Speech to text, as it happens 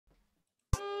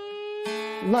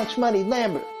Lunch Money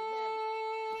Lambert,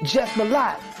 Jeff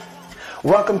Malott.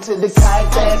 Welcome to the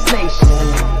Kayak Bass Nation.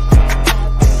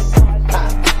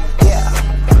 Yeah.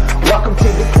 Welcome to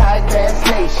the Kayak Bass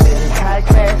Nation. Kayak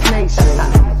Bass Nation.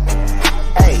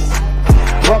 Hey.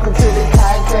 Welcome to the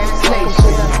Kayak Bass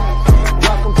Nation.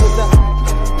 Welcome to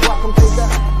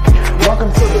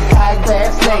the Kayak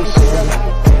Bass Nation.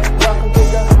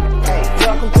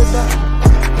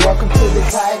 Welcome to the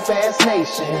Kayak Bass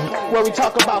Nation, where we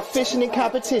talk about fishing and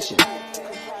competition.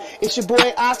 It's your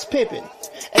boy Ox Pippin,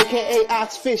 aka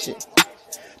Ox Fishing.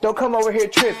 Don't come over here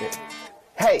tripping.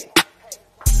 Hey,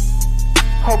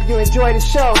 hope you enjoy the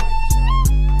show.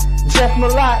 Jeff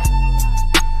Malott,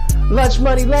 Lunch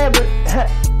Money Lambert,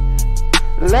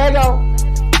 Lego.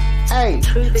 Hey,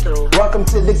 welcome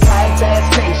to the Kayak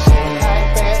Bass Nation.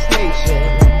 Kayak Bass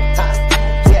Nation.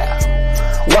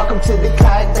 Welcome to the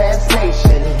Kayak Bass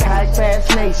Nation. Kayak Bass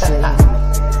Nation.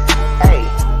 Hey,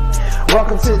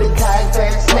 welcome to the Kayak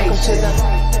Bass Nation.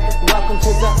 Welcome to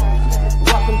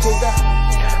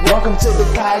the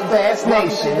Kayak Bass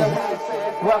Nation.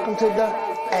 Welcome to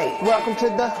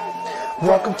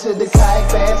the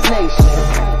Kayak Bass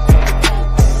Nation.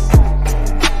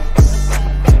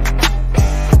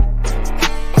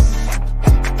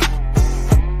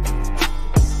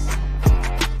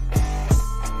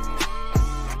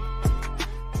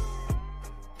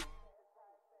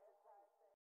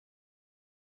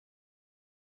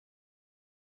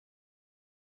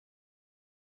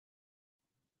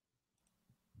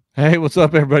 Hey, what's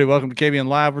up, everybody? Welcome to KBN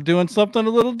Live. We're doing something a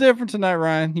little different tonight,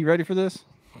 Ryan. You ready for this?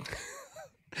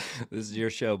 This is your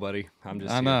show, buddy.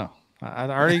 I know. I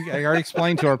already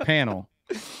explained to our panel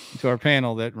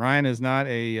that Ryan is not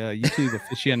a YouTube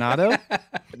aficionado.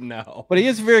 No, but he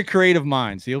is a very creative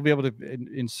mind, so you'll be able to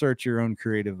insert your own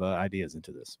creative ideas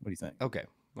into this. What do you think? Okay.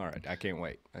 All right. I can't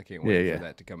wait. I can't wait for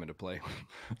that to come into play.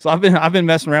 So I've been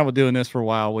messing around with doing this for a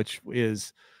while, which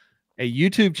is a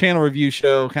YouTube channel review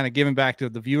show, kind of giving back to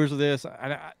the viewers of this.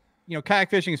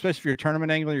 Kayak fishing, especially if you're a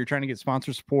tournament angler, you're trying to get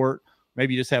sponsor support,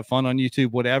 maybe you just have fun on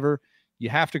YouTube, whatever. You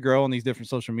have to grow on these different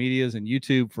social medias, and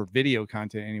YouTube for video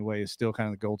content anyway is still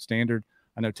kind of the gold standard.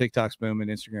 I know TikTok's booming,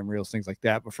 Instagram Reels, things like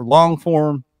that. But for long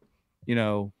form,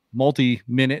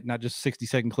 multi-minute, not just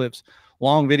 60-second clips,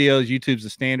 long videos, YouTube's the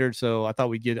standard. So I thought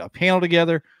we'd get a panel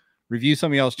together, review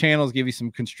some of y'all's channels, give you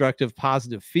some constructive,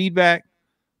 positive feedback.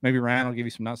 Maybe Ryan will give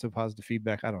you some not so positive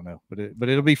feedback. I don't know, but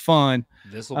it'll be fun.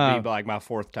 This will be like my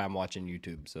fourth time watching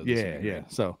YouTube. So yeah.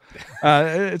 So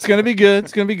it's gonna be good.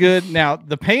 It's gonna be good. Now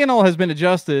the panel has been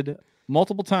adjusted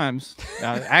multiple times,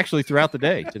 actually throughout the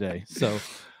day today. So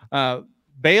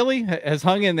Bailey has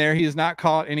hung in there. He has not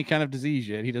caught any kind of disease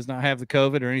yet. He does not have the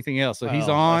COVID or anything else. So he's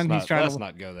on. He's trying to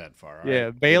not go that far.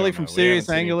 Yeah, Bailey from Serious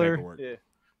Angler. Yeah.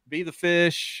 Be the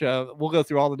Fish. We'll go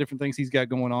through all the different things he's got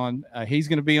going on. He's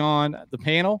going to be on the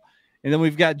panel. And then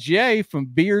we've got Jay from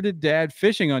Bearded Dad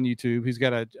Fishing on YouTube. He's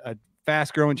got a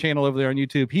fast growing channel over there on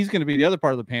YouTube. He's going to be the other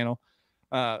part of the panel.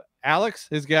 Alex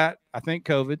has got, I think,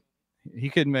 COVID. He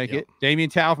couldn't make it. Damien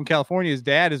Tao from California, his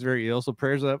dad is very ill. So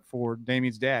prayers up for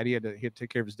Damien's dad. He had to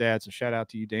take care of his dad. So shout out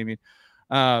to you, Damien.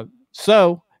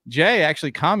 So Jay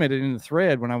actually commented in the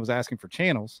thread when I was asking for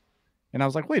channels. And I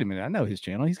was like, wait a minute, I know his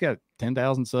channel. He's got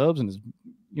 10,000 subs and is,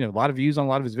 a lot of views on a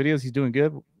lot of his videos. He's doing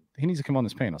good. He needs to come on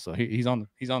this panel. So he's on the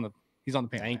panel.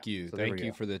 Thank you. So Thank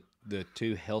you for the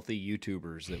two healthy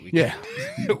YouTubers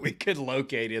that we could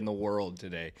locate in the world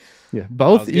today. Yeah.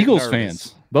 Both Eagles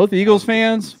fans. Both Eagles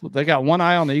fans. They got one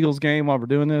eye on the Eagles game while we're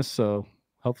doing this. So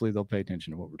hopefully they'll pay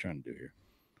attention to what we're trying to do here.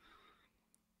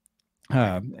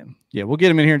 We'll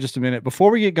get him in here in just a minute.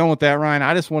 Before we get going with that, Ryan,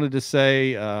 I just wanted to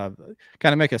say,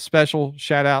 kind of make a special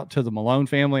shout out to the Malone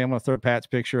family. I'm going to throw Pat's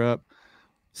picture up.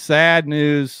 Sad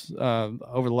news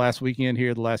over the last weekend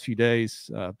here, the last few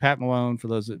days. Pat Malone, for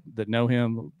those that know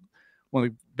him, one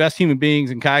of the best human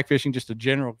beings in kayak fishing, just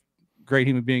a great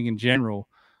human being in general,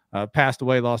 passed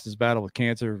away, lost his battle with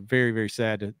cancer. Very, very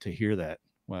sad to hear that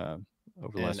over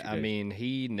the last few days. I mean,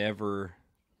 he never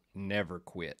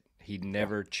quit. He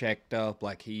never checked up.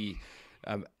 Like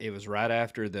it was right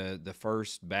after the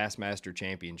first Bassmaster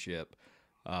Championship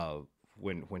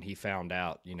when he found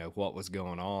out, what was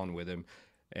going on with him.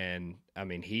 And I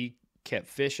mean, he kept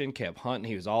fishing, kept hunting.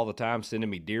 He was all the time sending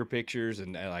me deer pictures,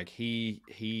 and like he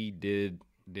did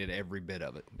every bit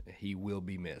of it. He will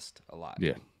be missed a lot.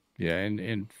 Yeah.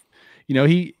 And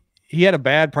he had a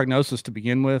bad prognosis to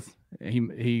begin with.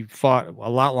 He fought a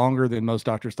lot longer than most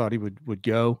doctors thought he would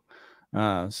go.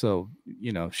 So,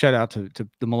 shout out to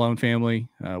the Malone family.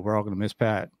 We're all going to miss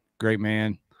Pat. Great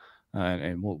man.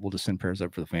 And we'll just send prayers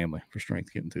up for the family for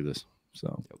strength getting through this.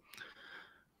 So,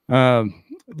 A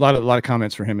lot of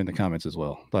comments for him in the comments as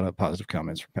well. A lot of positive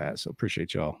comments for Pat. So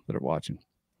appreciate y'all that are watching.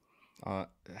 On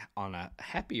a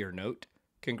happier note,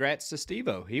 congrats to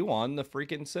Steve-O. He won the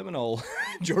freaking Seminole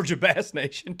Georgia Bass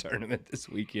Nation tournament this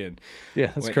weekend. Yeah,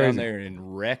 that's Went crazy. down there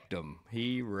and wrecked him.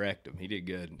 He wrecked him. He did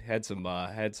good. Had some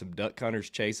duck hunters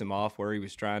chase him off where he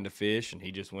was trying to fish, and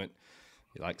he just went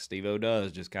like Steve-O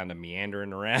does, just kind of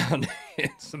meandering around in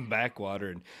some backwater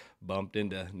and bumped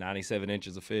into 97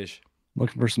 inches of fish.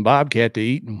 Looking for some bobcat to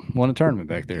eat and won a tournament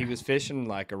back there. He was fishing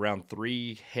like around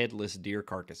 3 headless deer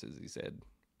carcasses, he said.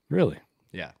 Really?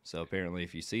 Yeah. So apparently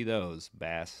if you see those,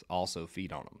 bass also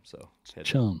feed on them. So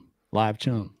chum, live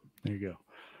chum. There you go.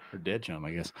 Or dead chum,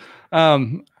 I guess.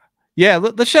 Yeah,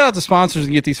 let's shout out the sponsors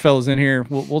and get these fellas in here.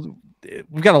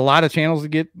 We've got a lot of channels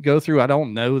to go through. I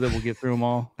don't know that we'll get through them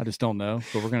all. I just don't know,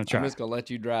 but we're going to try. I'm just going to let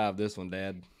you drive this one,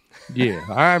 Dad. Yeah.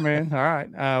 All right, man. All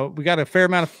right. We got a fair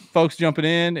amount of folks jumping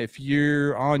in. If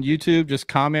you're on YouTube, just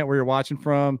comment where you're watching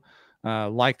from.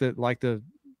 Like the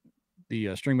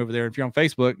stream over there. If you're on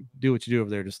Facebook, do what you do over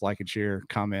there. Just like and share,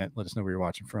 comment. Let us know where you're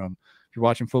watching from. If you're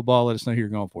watching football, let us know who you're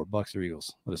going for. Bucks or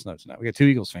Eagles. Let us know tonight. We got 2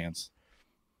 Eagles fans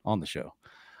on the show.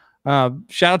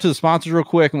 Shout out to the sponsors real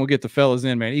quick, and we'll get the fellas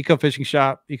in, man. Eco Fishing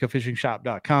Shop,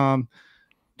 ecofishingshop.com.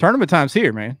 Tournament time's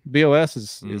here, man. BOS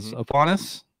is upon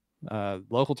us.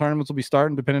 Local tournaments will be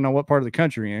starting depending on what part of the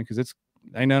country you're in, because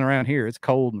ain't none around here. It's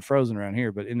cold and frozen around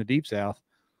here, but in the deep south,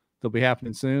 they'll be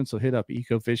happening soon. So hit up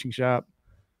Eco Fishing Shop.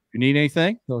 If you need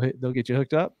anything, they'll get you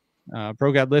hooked up.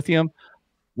 Pro Guide Lithium.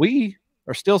 We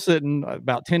are still sitting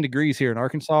about 10 degrees here in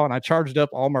Arkansas, and I charged up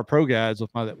all my Pro Guides and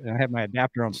I have my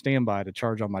adapter on standby to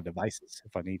charge on my devices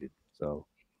if I needed. So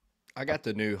I got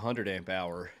the new 100 amp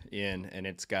hour in, and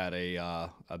it's got a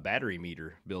battery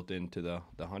meter built into the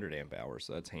 100 amp hour,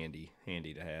 so that's handy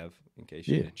to have in case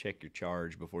you need to check your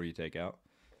charge before you take out.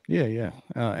 Yeah.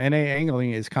 NA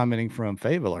Angling is commenting from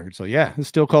Fayetteville, Arkansas. Yeah, it's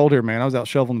still cold here, man. I was out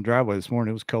shoveling the driveway this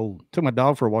morning. It was cold. Took my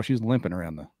dog for a walk. She was limping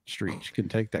around the street. She couldn't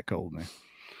take that cold, man.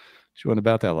 She wasn't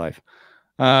about that life.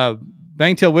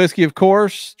 Bangtail Whiskey, of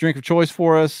course, drink of choice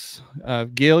for us.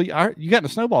 Gill, you got in a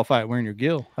snowball fight wearing your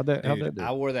Gill. How'd that do?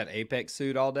 I wore that Apex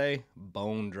suit all day,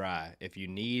 bone dry. If you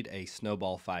need a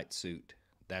snowball fight suit,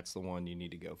 that's the one you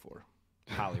need to go for.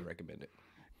 Highly recommend it.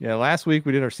 Yeah, last week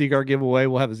we did our Seaguar giveaway.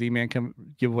 We'll have a Z-Man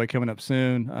giveaway coming up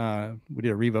soon. We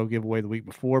did a Revo giveaway the week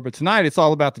before, but tonight it's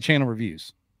all about the channel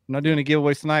reviews. We're not doing any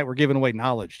giveaways tonight. We're giving away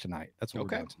knowledge tonight. That's what we're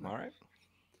doing tonight. All right.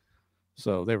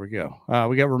 So there we go.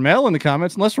 We got Ramel in the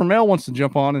comments. Unless Ramel wants to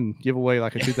jump on and give away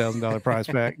like a $2,000 prize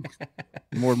pack,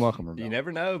 you're more than welcome, Ramel. You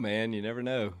never know, man. You never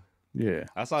know. Yeah.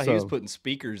 I saw he was putting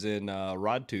speakers in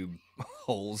rod tube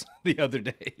holes the other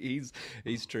day.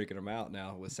 He's tricking them out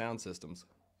now with sound systems.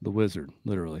 The wizard,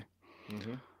 literally. All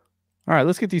right,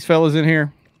 let's get these fellas in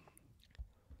here.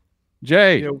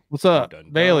 Jay, what's up?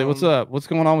 Bailey, what's up? What's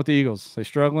going on with the Eagles? They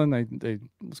struggling? They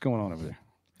what's going on over there?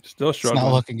 Still struggling. It's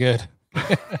not looking good.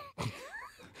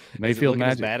 Mayfield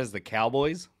Magic. As bad as the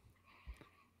Cowboys?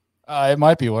 It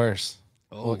might be worse.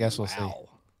 Oh, I guess we'll see.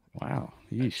 Wow.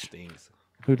 Yeesh. Stings.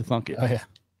 Who'd have thunk it? Oh, yeah.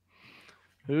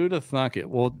 Who'd have thunk it?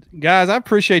 Well, guys, I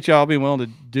appreciate y'all being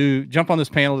willing to jump on this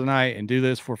panel tonight and do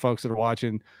this for folks that are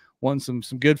watching. Want some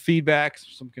good feedback,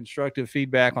 some constructive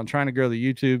feedback on trying to grow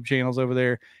the YouTube channels over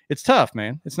there. It's tough,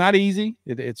 man. It's not easy.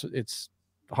 It's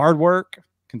hard work,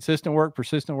 consistent work,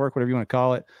 persistent work, whatever you want to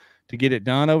call it, to get it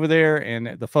done over there.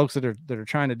 And the folks that are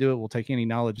trying to do it will take any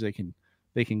knowledge they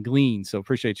can glean. So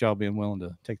appreciate y'all being willing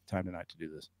to take the time tonight to do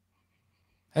this.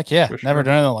 Heck yeah. Never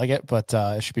done anything like it, but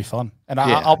it should be fun. And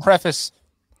I'll preface,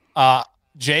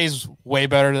 Jay's way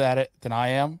better at it than I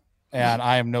am. And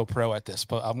I am no pro at this,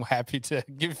 but I'm happy to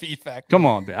give feedback. Come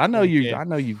on, man. I know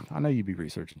you be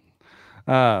researching.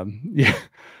 Yeah.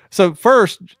 So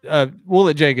first, we'll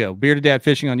let Jay go. Bearded Dad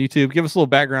Fishing on YouTube. Give us a little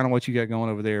background on what you got going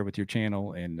over there with your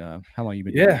channel and how long you've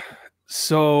been doing it.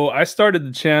 So I started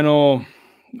the channel,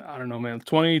 I don't know, man,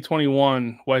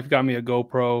 2021. Wife got me a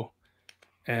GoPro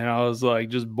and I was like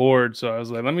just bored. So I was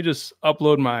like, let me just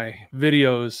upload my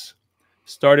videos.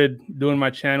 Started doing my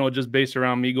channel just based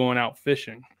around me going out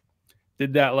fishing.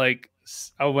 Did that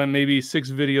I went maybe 6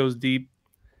 videos deep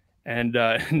and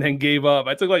then gave up.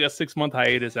 I took like a 6-month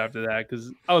hiatus after that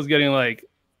because I was getting like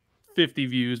 50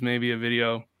 views maybe a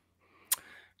video.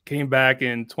 Came back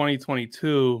in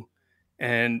 2022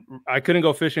 and I couldn't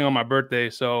go fishing on my birthday,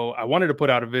 so I wanted to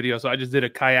put out a video. So I just did a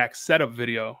kayak setup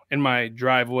video in my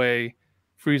driveway,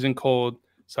 freezing cold.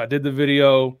 So I did the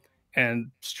video, and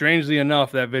strangely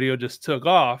enough, that video just took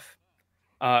off.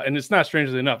 And it's not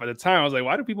strangely enough. At the time, I was like,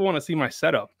 why do people want to see my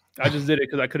setup? I just did it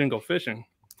because I couldn't go fishing.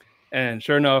 And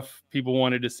sure enough, people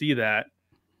wanted to see that.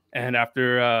 And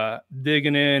after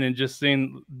digging in and just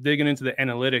digging into the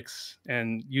analytics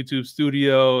and YouTube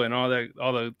Studio and all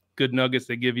the good nuggets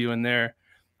they give you in there,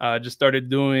 just started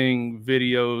doing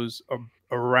videos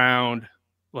around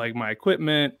like my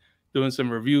equipment, doing some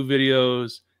review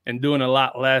videos, and doing a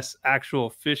lot less actual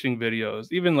fishing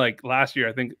videos. Even like last year,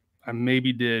 I think I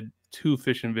maybe did 2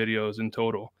 fishing videos in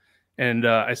total. And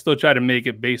I still try to make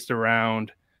it based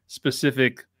around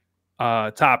specific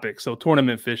topics. So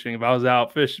tournament fishing. If I was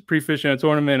out pre-fishing a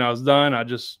tournament, I was done, I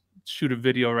just shoot a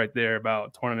video right there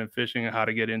about tournament fishing and how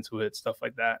to get into it, stuff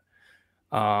like that.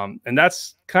 And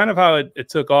that's kind of how it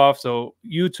took off. So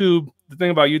YouTube, the thing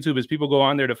about YouTube is people go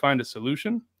on there to find a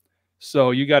solution.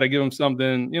 So you got to give them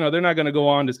something, they're not going to go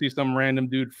on to see some random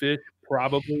dude fish,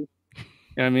 probably.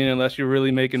 I mean, unless you're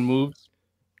really making moves.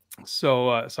 So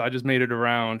I just made it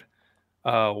around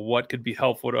what could be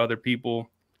helpful to other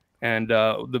people. And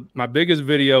my biggest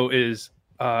video is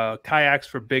kayaks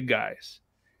for big guys.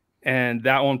 And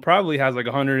that one probably has like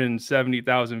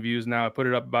 170,000 views now. I put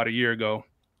it up about a year ago.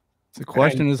 It's a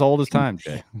question as old as time,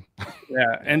 Jay.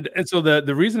 Yeah. And so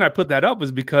the reason I put that up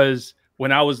was because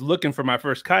when I was looking for my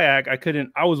first kayak,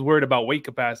 I was worried about weight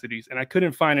capacities, and I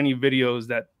couldn't find any videos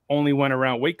that only went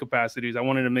around weight capacities. I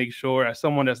wanted to make sure, as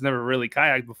someone that's never really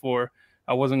kayaked before,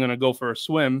 I wasn't going to go for a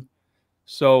swim.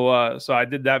 So I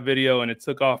did that video, and it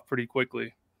took off pretty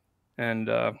quickly. And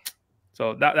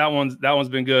so that one's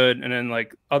been good. And then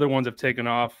like other ones have taken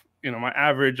off. My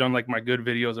average on like my good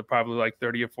videos are probably like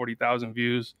 30 or 40,000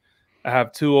 views. I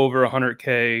have 2 over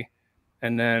 100K,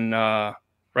 and then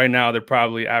right now they're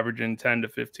probably averaging 10 to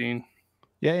 15.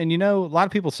 Yeah, and a lot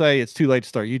of people say it's too late to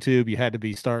start YouTube. You had to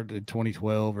be started in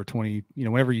 2012 or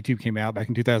whenever YouTube came out back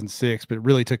in 2006, but it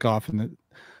really took off in the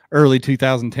early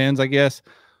 2010s, I guess.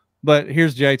 But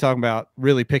here's Jay talking about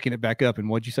really picking it back up. And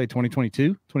what'd you say,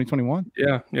 2022, 2021?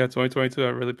 Yeah, 2022. I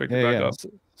really picked it back up.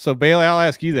 So Bailey, I'll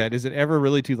ask you that. Is it ever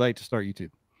really too late to start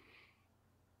YouTube?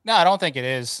 No, I don't think it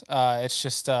is. It's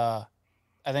just, I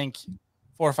think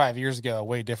 4 or 5 years ago,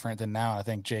 way different than now. I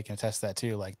think Jay can attest to that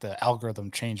too. Like the algorithm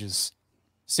changes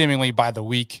seemingly by the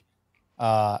week.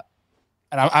 And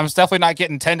I'm definitely not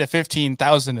getting 10 to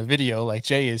 15,000 a video like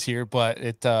Jay is here, but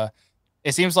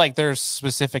it seems like there's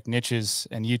specific niches,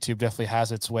 and YouTube definitely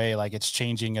has its way. Like it's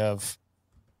changing of,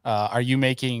 are you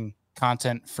making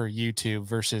content for YouTube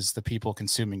versus the people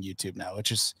consuming YouTube now,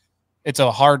 it's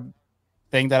a hard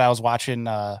thing that I was watching.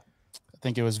 I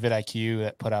think it was vidIQ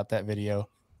that put out that video,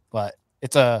 but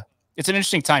it's an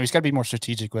interesting time. He's got to be more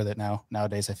strategic with it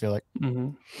nowadays. I feel like. Mm-hmm.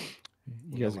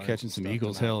 You guys are catching some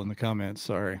Eagles hell in the comments.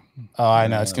 Sorry. Oh, I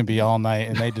know. It's going to be all night,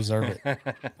 and they deserve it.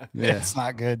 Yeah, it's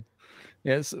not good.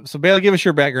 Yes. So Bailey, give us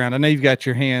your background. I know you've got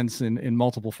your hands in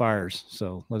multiple fires,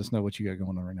 so let us know what you got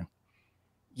going on right now.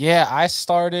 Yeah, I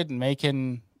started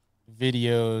making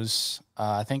videos,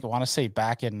 I want to say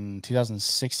back in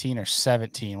 2016 or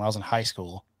 17 when I was in high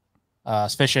school. I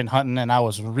was fishing, hunting, and I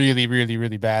was really, really,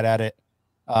 really bad at it.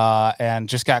 And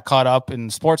just got caught up in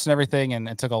sports and everything, and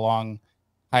it took a long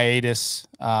hiatus.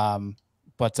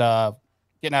 But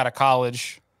getting out of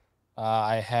college,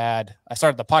 I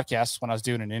started the podcast when I was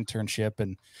doing an internship,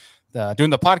 and doing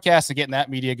the podcast and getting that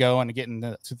media going and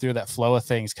getting through that flow of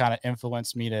things kind of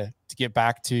influenced me to get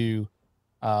back to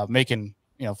making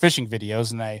fishing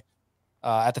videos. And I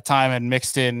at the time had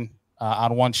mixed in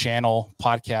on one channel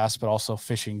podcast, but also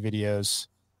fishing videos,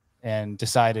 and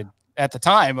decided at the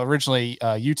time originally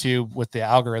YouTube with the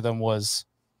algorithm was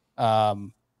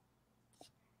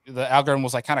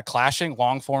like kind of clashing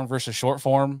long form versus short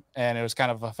form, and it was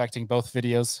kind of affecting both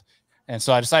videos. And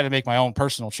so I decided to make my own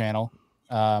personal channel.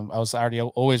 I was already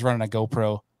always running a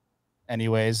GoPro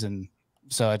anyways, and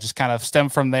so I just kind of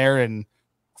stemmed from there. And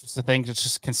it's the thing, it's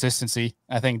just consistency.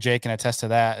 I think Jay can attest to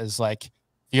that. Is like if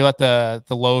you let the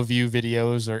low view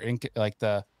videos or like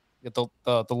the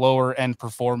lower end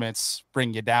performance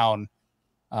bring you down,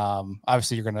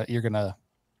 obviously you're gonna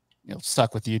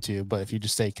stuck with YouTube. But if you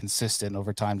just stay consistent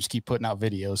over time, just keep putting out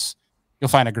videos, you'll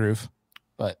find a groove.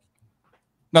 But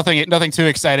nothing too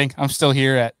exciting. I'm still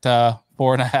here at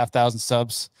 4,500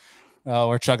 subs.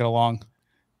 We're chugging along.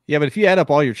 Yeah, but if you add up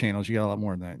all your channels, you got a lot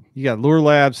more than that. You got Lure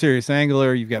Lab, Serious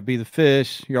Angler, you've got Be the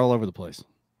Fish. You're all over the place.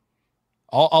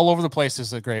 All over the place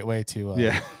is a great way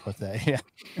to put that. Yeah.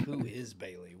 Who is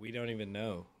Bailey? We don't even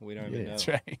know. We don't even know. That's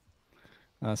right.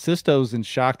 Sisto's in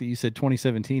shock that you said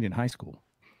 2017 in high school.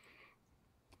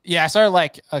 Yeah, I started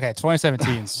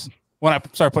 2017's when I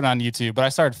started putting on YouTube, but I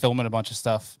started filming a bunch of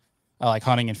stuff like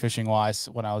hunting and fishing wise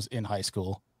when I was in high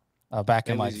school. Back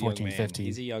in like 14, 15.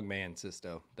 He's a young man,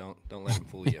 Sisto. Don't let him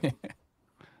fool you.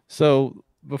 So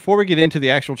before we get into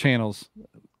the actual channels,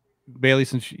 Bailey,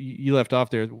 since you left off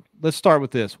there, let's start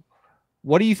with this.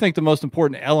 what do you think the most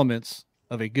important elements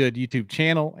of a good YouTube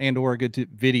channel and or a good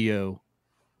video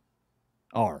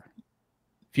are?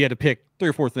 If you had to pick 3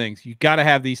 or 4 things, you got to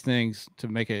have these things to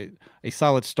make a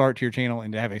solid start to your channel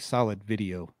and to have a solid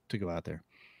video to go out there.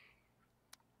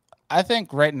 I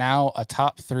think right now a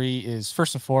top 3 is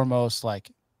first and foremost like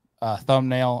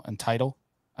thumbnail and title.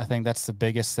 I think that's the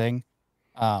biggest thing.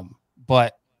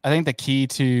 But I think the key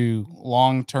to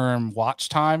long-term watch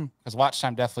time, because watch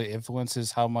time definitely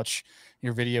influences how much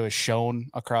your video is shown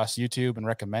across YouTube and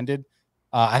recommended.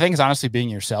 I think it's honestly being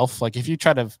yourself. Like if you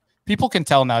try to, people can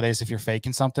tell nowadays if you're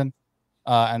faking something.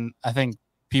 And I think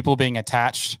people being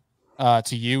attached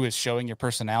to you is showing your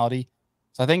personality.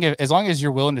 So I think as long as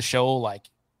you're willing to show like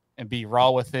and be raw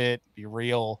with it, be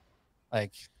real,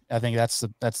 like I think that's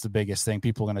the biggest thing.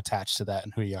 People can attach to that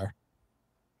and who you are.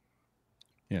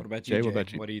 Yeah. What about you, Jay? What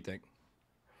about you? What do you think?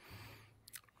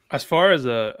 As far as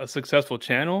a successful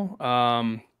channel,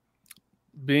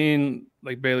 being,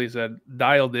 like Bailey said,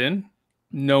 dialed in,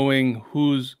 knowing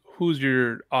who's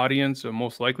your audience or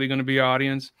most likely going to be your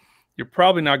audience. You're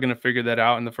probably not going to figure that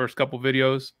out in the first couple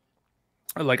videos.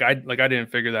 Like I didn't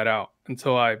figure that out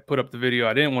until I put up the video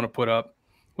I didn't want to put up,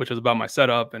 which was about my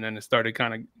setup, and then it started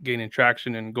kind of gaining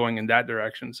traction and going in that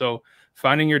direction. So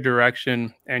finding your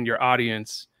direction and your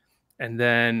audience, and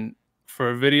then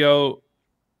for a video,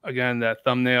 again, that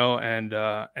thumbnail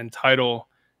and title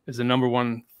is the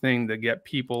 #1 thing to get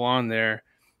people on there.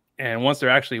 And once they're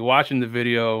actually watching the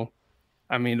video,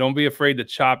 I mean, don't be afraid to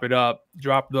chop it up,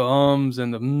 drop the ums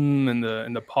and the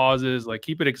and the pauses, like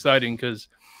keep it exciting, because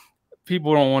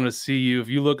people don't want to see you if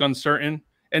you look uncertain.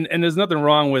 And there's nothing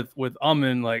wrong with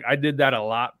umming. Like I did that a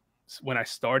lot when I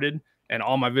started, and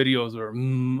all my videos were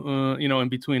you know, in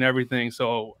between everything.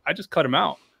 So I just cut them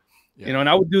out. Yeah. You know, and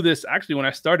I would do this actually when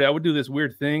I started. I would do this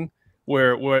weird thing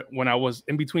where when I was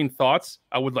in between thoughts,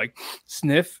 I would like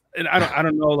sniff, and I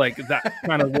don't know, like that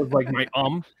kind of was like my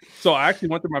So I actually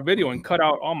went through my video and cut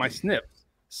out all my sniffs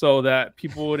so that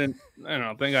people wouldn't, I don't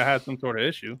know, think I had some sort of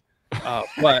issue.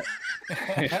 But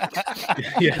yeah,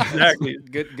 exactly.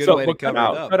 Good so, way to cut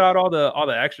out all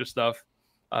the extra stuff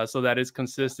so that it's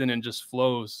consistent and just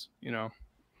flows, you know.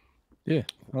 Yeah,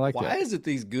 I like that. Why is it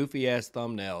these goofy ass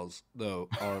thumbnails though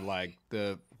are like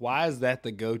why is that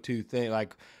the go-to thing?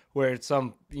 Like where it's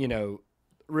some, you know,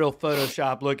 real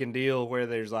Photoshop looking deal where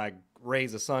there's like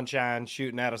rays of sunshine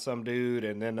shooting out of some dude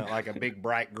and then like a big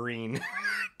bright green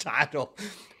title.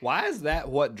 Why is that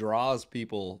what draws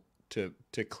people to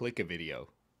click a video?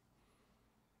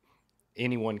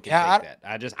 Anyone can take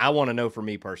that. I want to know for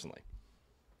me personally.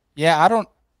 Yeah, I don't.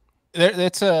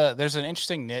 There's an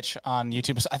interesting niche on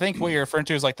YouTube. I think what you're referring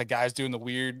to is like the guys doing the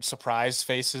weird surprise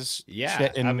faces. Yeah,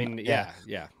 shit, and, I mean, yeah.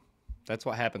 That's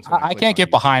what happens. I can't get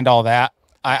behind all that.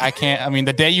 I can't. I mean,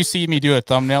 the day you see me do a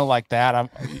thumbnail like that,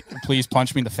 please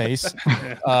punch me in the face.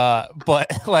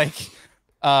 But like,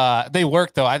 they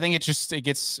work though. I think it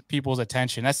gets people's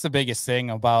attention. That's the biggest thing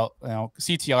about, you know,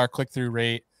 CTR, click-through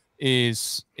rate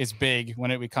is big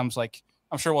when it becomes like,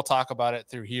 I'm sure we'll talk about it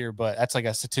through here, but that's like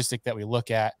a statistic that we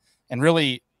look at. And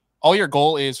really all your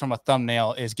goal is from a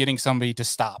thumbnail is getting somebody to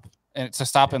stop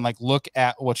and like look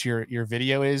at what your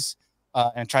video is,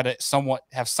 and try to somewhat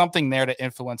have something there to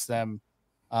influence them.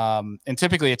 And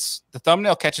typically it's the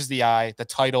thumbnail catches the eye, the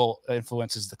title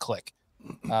influences the click.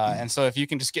 And so if you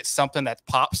can just get something that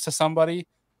pops to somebody,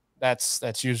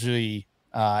 that's usually,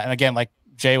 and again, like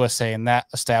Jay was saying, that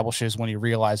establishes when you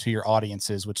realize who your audience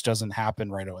is, which doesn't happen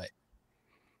right away.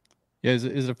 Yeah, is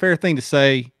it a fair thing to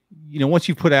say, you know, once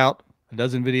you put out a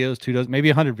dozen videos, 2 dozen, maybe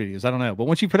 100 videos, I don't know, but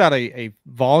once you put out a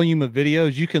volume of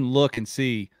videos, you can look and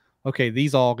see, okay,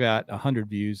 these all got 100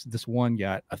 views. This one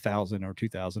got 1,000 or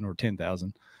 2,000 or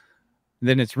 10,000.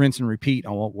 Then it's rinse and repeat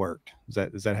on what worked. Is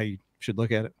that how you should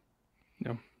look at it?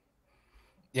 No.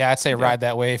 Yeah, I'd say ride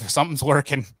that wave. If something's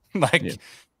working,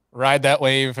 ride that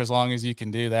wave as long as you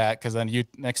can do that, because then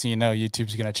next thing you know,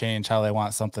 YouTube's going to change how they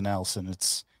want something else, and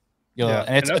it's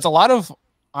a lot of,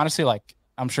 honestly, like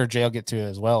I'm sure Jay will get to it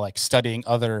as well, like studying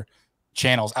other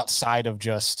channels outside of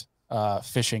just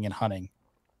fishing and hunting.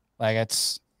 Like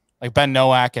it's like Ben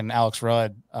Nowak and Alex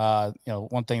Rudd. You know,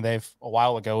 one thing a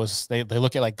while ago was they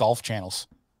look at like golf channels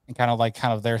and kind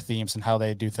of their themes and how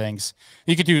they do things.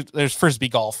 There's frisbee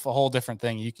golf, a whole different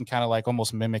thing. You can kind of like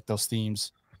almost mimic those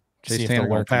themes. Jay Tanner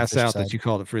will pass out that you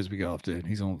called it frisbee golf, dude.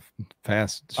 He's on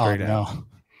pass straight out.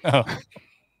 No.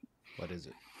 What is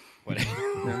it?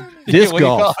 Disc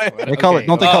golf. They call it.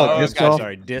 Don't they call it disc golf?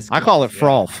 Sorry, disc. I call it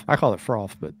froth. I call it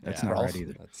froth, but that's not right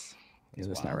either.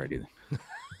 That's not right either.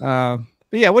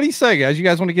 But yeah, what do you say, guys? You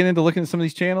guys want to get into looking at some of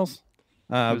these channels?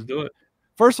 Let's do it.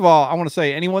 first of all, I want to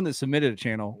say anyone that submitted a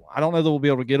channel, I don't know that we'll be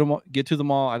able to get to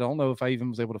them all. I don't know if I even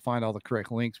was able to find all the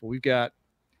correct links, but we've got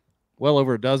well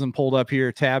over a dozen pulled up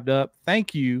here, tabbed up.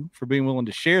 Thank you for being willing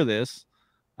to share this,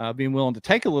 being willing to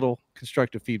take a little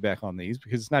constructive feedback on these,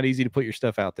 because it's not easy to put your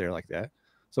stuff out there like that.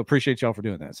 So appreciate y'all for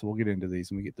doing that. So we'll get into these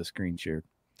and we get the screen shared.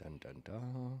 Dun, dun,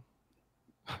 dun.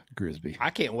 Grisby. I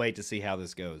can't wait to see how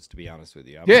this goes, to be honest with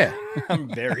you. I'm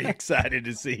very excited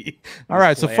to see. All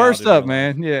right, so first up,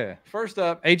 man. Yeah. First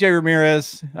up, AJ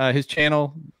Ramirez, his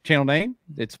channel name.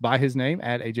 It's by his name,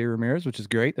 at AJ Ramirez, which is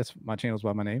great. That's my channel's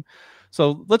by my name.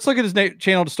 So let's look at his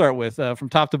channel to start with, from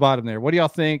top to bottom there. What do y'all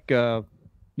think? No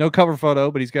cover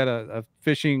photo, but he's got a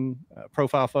fishing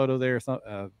profile photo there,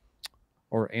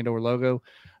 or logo.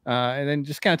 And then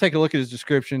just kind of take a look at his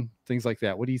description, things like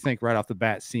that. What do you think right off the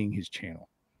bat, seeing his channel?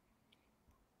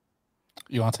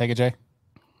 You want to take it, Jay?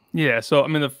 Yeah. So, I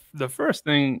mean, the first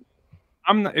thing,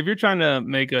 if you're trying to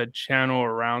make a channel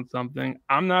around something,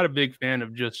 I'm not a big fan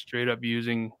of just straight up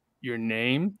using your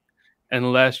name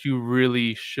unless you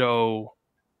really show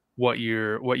what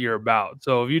you're about.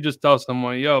 So if you just tell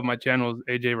someone, yo, my channel is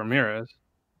AJ Ramirez,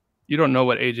 you don't know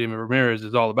what AJ Ramirez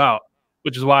is all about,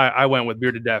 which is why I went with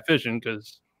Bearded Dad Fishing,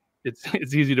 because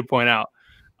it's easy to point out.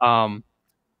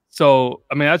 So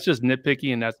I mean, that's just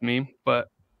nitpicky, and that's me. But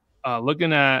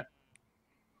looking at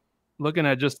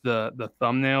just the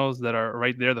thumbnails that are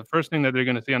right there, the first thing that they're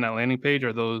going to see on that landing page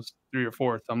are those 3 or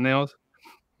 4 thumbnails.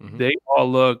 Mm-hmm. They all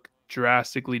look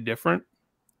drastically different.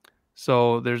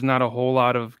 So there's not a whole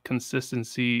lot of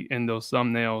consistency in those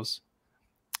thumbnails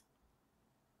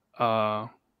on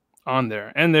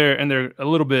there, and they're a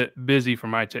little bit busy for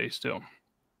my taste too. All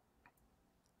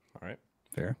right,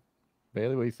 fair.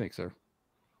 Bailey, what do you think, sir?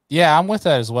 Yeah, I'm with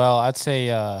that as well. I'd say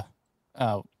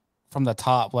from the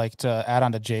top, like to add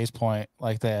on to Jay's point,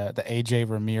 like the AJ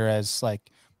Ramirez, like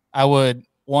I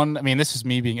mean, this is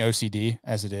me being OCD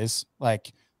as it is,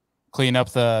 like clean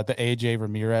up the AJ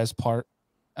Ramirez part.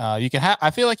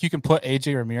 I feel like you can put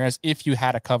AJ Ramirez if you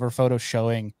had a cover photo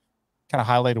showing kind of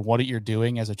highlighted what you're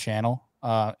doing as a channel,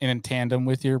 in tandem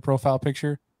with your profile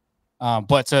picture.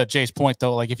 But to Jay's point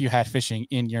though, like if you had fishing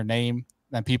in your name,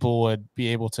 then people would be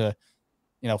able to,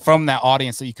 from that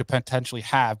audience that you could potentially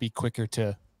have, be quicker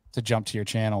to jump to your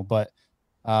channel. But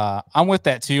I'm with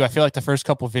that too. I feel like the first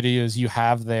couple of videos you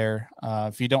have there,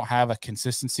 if you don't have a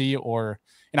consistency,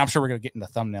 and I'm sure we're going to get into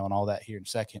the thumbnail and all that here in a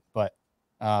second, but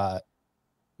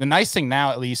the nice thing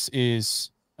now, at least, is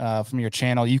from your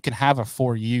channel, you can have a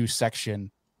For You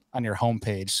section on your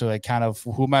homepage. So that kind of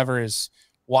whomever is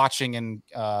watching and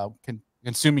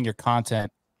consuming your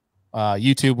content,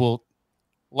 YouTube will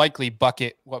likely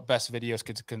bucket what best videos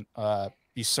could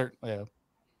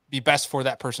be best for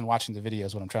that person watching the video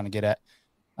is what I'm trying to get at.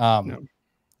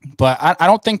 But I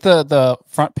don't think the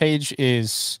front page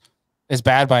is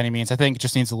bad by any means. I think it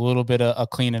just needs a little bit of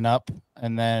cleaning up,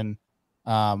 and then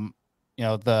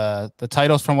the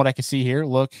titles, from what I can see here,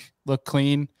 look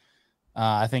clean.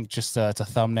 I think just it's a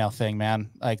thumbnail thing, man.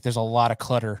 Like there's a lot of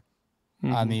clutter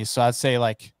on these, so I'd say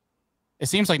like it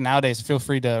seems like nowadays. Feel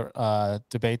free to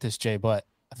debate this, Jay, but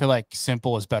I feel like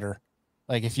simple is better.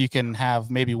 Like if you can have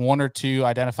maybe 1 or 2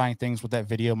 identifying things what that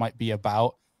video might be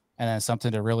about, and then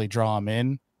something to really draw them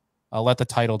in, let the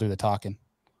title do the talking.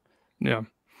 Yeah.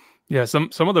 Some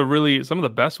of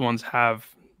the best ones have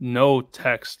no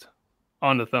text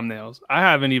on the thumbnails. I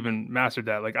haven't even mastered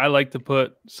that. Like I like to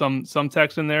put some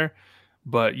text in there,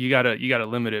 but you gotta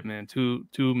limit it, man. 2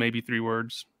 maybe 3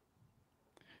 words.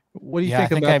 What do you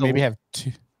think about? I maybe have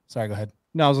 2. Sorry, go ahead.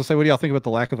 No, I was gonna say, what do y'all think about the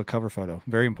lack of a cover photo?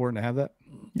 Very important to have that.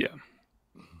 Yeah,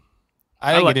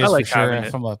 I think it is for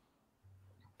sure.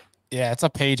 It's a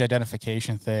page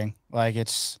identification thing. Like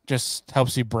it's just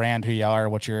helps you brand who you are,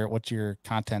 what your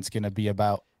content's gonna be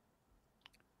about.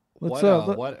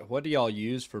 What do y'all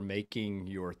use for making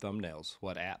your thumbnails?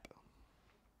 What app?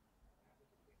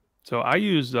 So I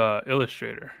use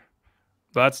Illustrator.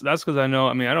 But that's because I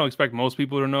don't expect most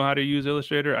people to know how to use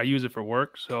Illustrator. I use it for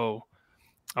work, so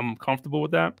I'm comfortable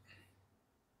with that.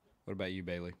 What about you,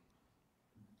 Bailey?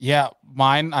 Yeah,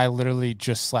 mine, I literally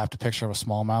just slapped a picture of a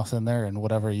smallmouth in there in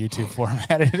whatever YouTube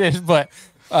format it is. But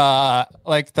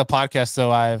like the podcast,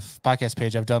 podcast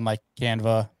page, I've done like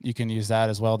Canva. You can use that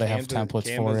as well. They have templates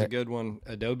for it. Canva's a good one.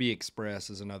 Adobe Express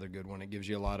is another good one. It gives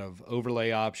you a lot of overlay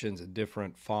options and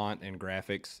different font and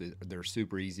graphics. They're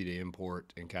super easy to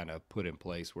import and kind of put in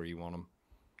place where you want them.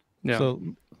 Yeah. So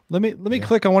let me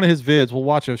click on one of his vids. We'll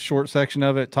watch a short section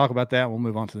of it, talk about that, and we'll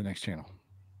move on to the next channel.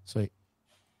 Sweet.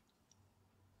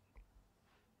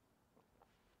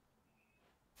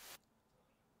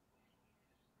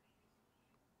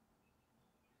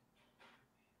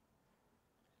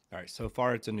 All right, so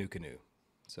far it's a new canoe.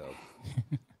 So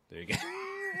there you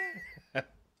go.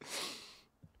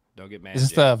 Don't get mad. Is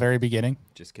this the very beginning?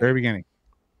 Just kidding. Very beginning.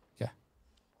 Okay.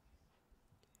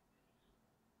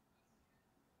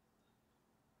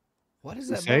 What is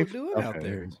that boat doing out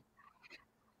there?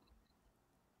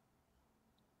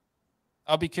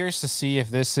 I'll be curious to see if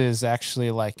this is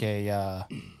actually like a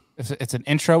if it's an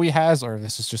intro he has, or if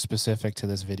this is just specific to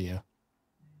this video.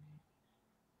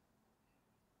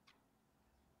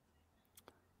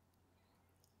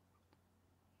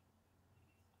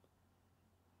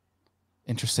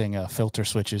 Interesting filter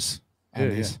switches on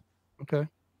these. Yeah. Okay.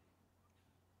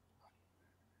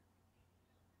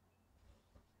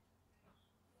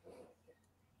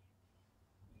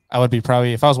 I would be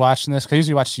probably, if I was watching this, because I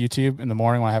usually watch YouTube in the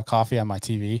morning when I have coffee on my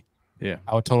TV. Yeah.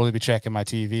 I would totally be checking my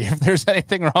TV if there's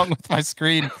anything wrong with my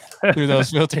screen through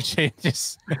those filter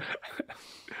changes.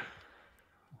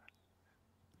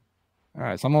 All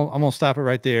right. So I'm gonna stop it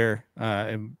right there.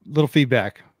 And little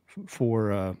feedback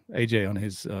for AJ on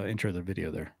his intro of the video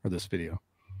there, or this video.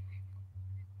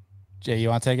 Jay, you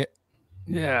want to take it?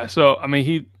 Yeah. So, I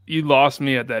mean, you lost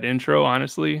me at that intro,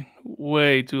 honestly.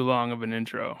 Way too long of an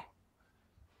intro.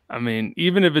 I mean,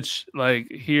 even if it's like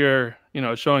here, you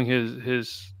know, showing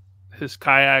his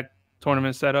kayak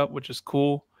tournament setup, which is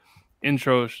cool.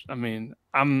 Intros. I mean,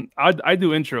 I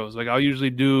do intros. Like I'll usually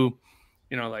do,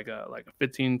 you know, like a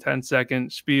 10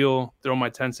 second spiel, throw my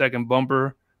 10-second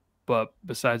bumper. But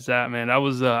besides that, man, I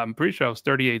was I'm pretty sure I was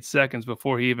 38 seconds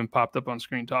before he even popped up on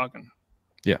screen talking.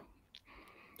 Yeah.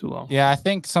 Too long. Yeah, I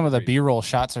think some of the B-roll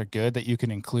shots are good that you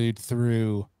can include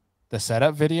through the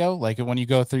setup video. Like when you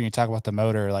go through and you talk about the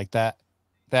motor, like that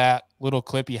little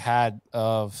clip you had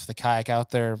of the kayak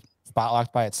out there spot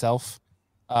locked by itself,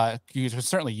 you could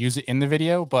certainly use it in the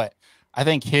video. But I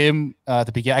think him at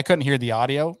the beginning, I couldn't hear the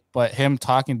audio, but him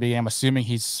talking, I'm assuming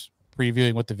he's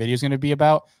previewing what the video is going to be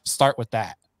about. Start with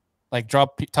that. Like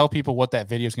tell people what that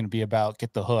video is going to be about,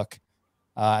 get the hook.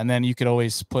 And then you could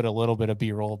always put a little bit of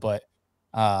B-roll, but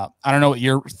I don't know what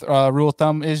your rule of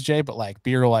thumb is, Jay, but like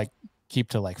B-roll, like keep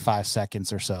to like 5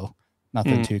 seconds or so.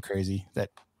 Nothing too crazy.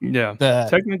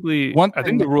 Technically, I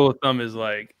think the rule of thumb is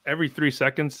like every 3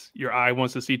 seconds, your eye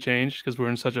wants to see change because we're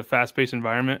in such a fast-paced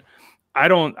environment. I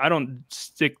don't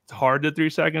stick hard to 3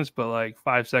 seconds, but like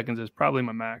 5 seconds is probably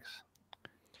my max.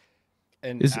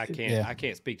 And I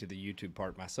can't speak to the YouTube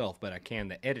part myself, but I can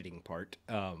the editing part.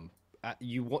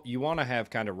 You want to have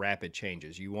kind of rapid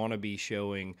changes. You want to be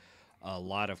showing a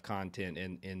lot of content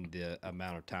in the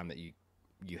amount of time that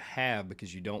you have,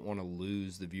 because you don't want to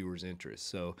lose the viewer's interest.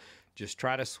 So just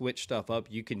try to switch stuff up.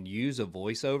 You can use a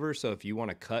voiceover. So if you want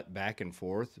to cut back and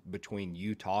forth between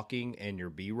you talking and your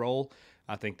B-roll,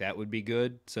 I think that would be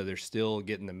good. So they're still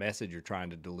getting the message you're trying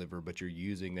to deliver, but you're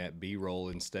using that B-roll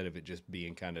instead of it just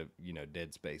being kind of, you know,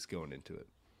 dead space going into it.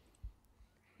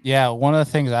 Yeah. One of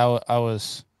the things I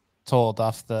was told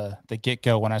off the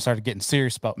get-go when I started getting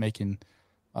serious about making,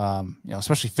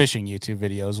 especially fishing YouTube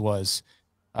videos was,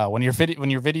 when your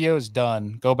video is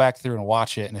done, go back through and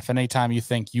watch it. And if any time you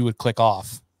think you would click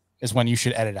off is when you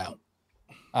should edit out.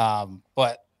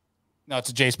 But no,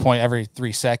 to Jay's point, every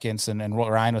 3 seconds, and what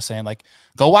Ryan was saying, like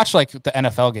go watch like the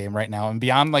NFL game right now, and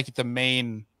beyond like the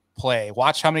main play,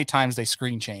 watch how many times they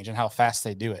screen change and how fast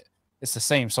they do it. It's the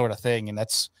same sort of thing, and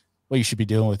that's what you should be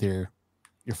doing with your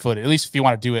footage, at least if you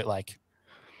want to do it like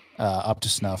up to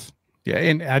snuff. Yeah,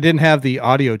 and I didn't have the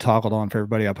audio toggled on for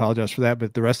everybody. I apologize for that,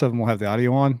 but the rest of them will have the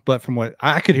audio on. But from what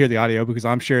I could hear the audio, because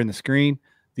I'm sharing the screen,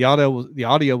 the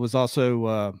audio was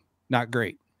also not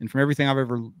great. And from everything I've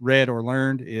ever read or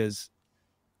learned, is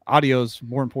audio is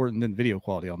more important than video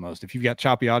quality almost. If you've got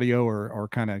choppy audio or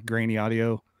kind of grainy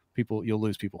audio, you'll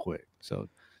lose people quick. So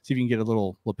see if you can get a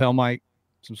little lapel mic,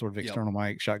 some sort of external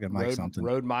mic, shotgun mic, something.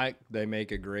 Rode mic, they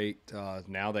make a great,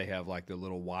 now they have like the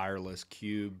little wireless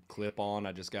cube clip on.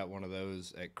 I just got one of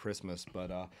those at Christmas, but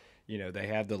they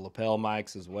have the lapel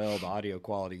mics as well. The audio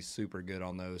quality is super good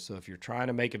on those. So if you're trying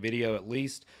to make a video, at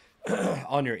least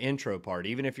on your intro part,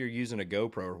 even if you're using a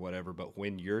GoPro or whatever, but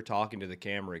when you're talking to the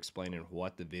camera explaining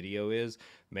what the video is,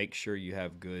 make sure you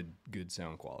have good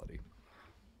sound quality.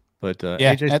 But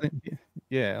AJ,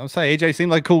 I would say AJ seemed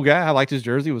like a cool guy. I liked his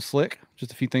jersey; it was slick.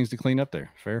 Just a few things to clean up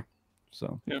there. Fair.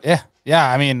 So yeah.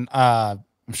 I mean, I'm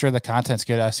sure the content's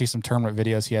good. I see some tournament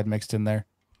videos he had mixed in there.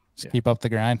 Just keep up the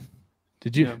grind.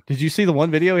 Did you see the one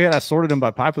video he had? I sorted them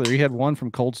by popular. He had one from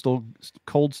Cold Stone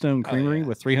Creamery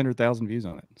with 300,000 views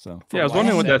on it. So I was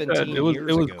wondering what that said. It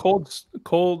was Cold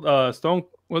Stone.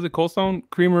 Was it Cold Stone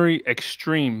Creamery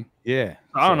Extreme? Yeah.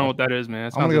 I don't know what that is,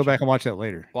 man. I'm gonna go back and watch that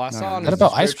later. Well, I saw on the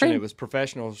about ice cream. It was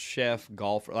professional chef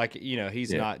golfer. Like,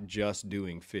 he's not just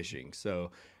doing fishing.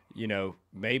 So, you know,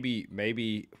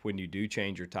 maybe when you do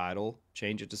change your title,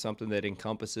 change it to something that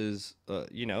encompasses,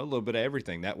 you know, a little bit of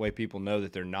everything. That way people know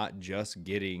that they're not just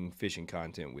getting fishing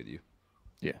content with you.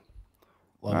 Yeah.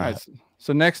 Love All right. that.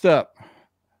 So next up,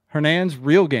 Hernan's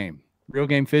Real Game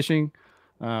Fishing.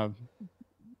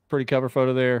 Pretty cover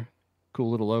photo there.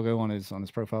 Cool little logo on his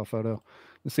profile photo.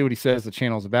 Let's see what he says the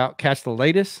channel is about. Catch the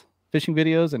latest fishing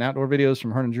videos and outdoor videos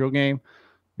from Hernan's Real Game.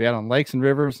 Be out on lakes and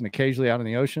rivers and occasionally out in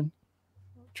the ocean.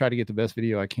 Try to get the best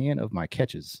video I can of my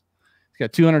catches. He's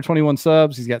got 221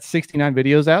 subs. He's got 69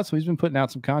 videos out, so he's been putting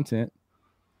out some content.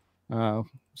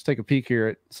 Let's take a peek here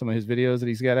at some of his videos that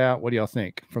he's got out. What do y'all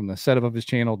think? From the setup of his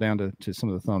channel down to some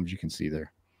of the thumbs you can see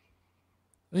there.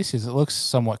 At least it looks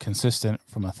somewhat consistent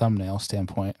from a thumbnail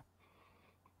standpoint.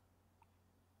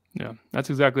 Yeah, that's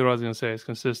exactly what I was going to say. It's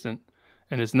consistent,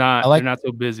 and it's not. They're not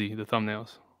so busy. The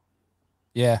thumbnails.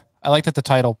 Yeah, I like that the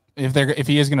title. If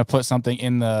he is going to put something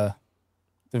in the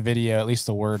video, at least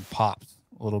the word pops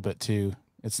a little bit too.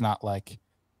 It's not like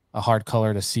a hard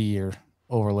color to see or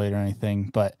overlaid or anything.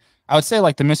 But I would say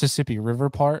like the Mississippi River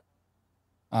part.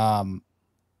 I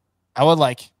would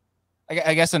like.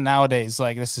 I guess in nowadays,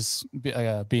 like this is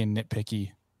being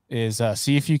nitpicky. Is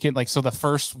see if you can like, so the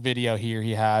first video here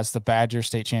he has the Badger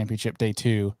State Championship Day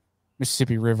 2,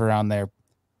 Mississippi River on there.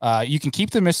 You can keep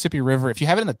the Mississippi River. If you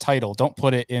have it in the title, don't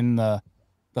put it in the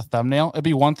thumbnail. It'd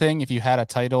be one thing if you had a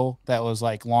title that was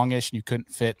like longish and you couldn't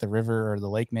fit the river or the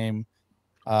lake name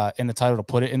in the title to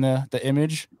put it in the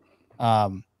image.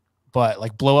 But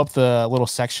like blow up the little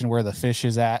section where the fish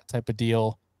is at type of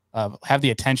deal. Have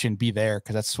the attention be there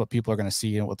because that's what people are going to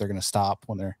see and what they're going to stop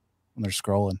when they're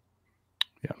scrolling.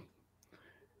 Yeah.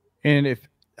 And if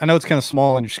I know it's kind of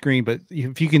small on your screen, but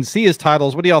if you can see his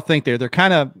titles, what do y'all think there? They're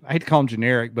kind of, I hate to call them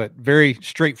generic, but very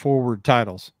straightforward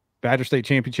titles. Badger State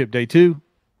Championship Day 2,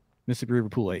 Mississippi River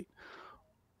Pool 8.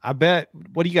 I bet,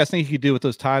 what do you guys think you could do with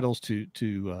those titles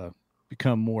to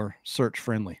become more search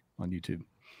friendly on YouTube?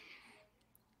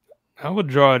 I would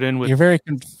draw it in with. You're very.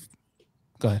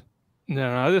 Go ahead.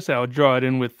 No, I just say I would draw it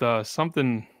in with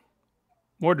something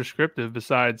more descriptive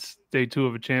besides Day 2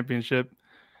 of a championship,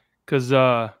 because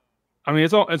I mean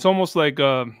it's almost like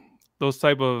those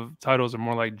type of titles are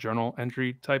more like journal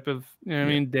entry type of, you know what I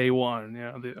mean, Day 1, you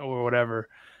know, or whatever.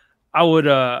 I would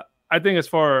I think as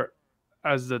far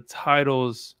as the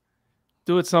titles,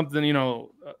 do it something, you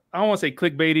know, I don't want to say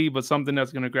clickbaity, but something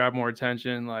that's going to grab more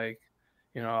attention, like,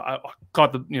 you know, I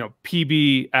caught the, you know,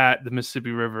 PB at the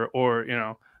Mississippi River, or, you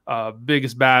know,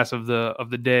 biggest bass of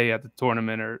the day at the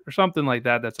tournament, or something like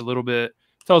that. That's a little bit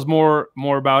tells more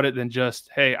about it than just,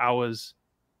 hey, I was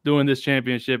doing this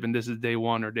championship and this is Day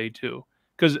 1 or Day 2.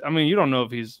 Because I mean, you don't know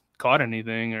if he's caught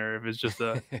anything or if it's just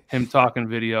a him talking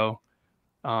video.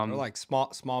 Or like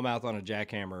smallmouth on a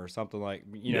jackhammer or something, like,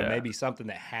 you know, maybe something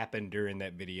that happened during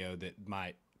that video that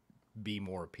might be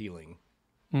more appealing.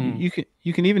 You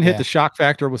can even hit the shock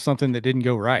factor with something that didn't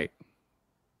go right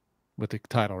with the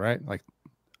title, right? Like,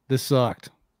 this sucked.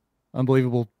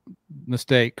 Unbelievable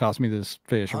mistake, cost me this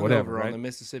fish, or whatever, right? On the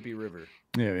Mississippi River.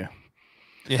 Yeah.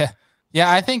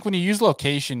 I think when you use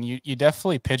location, you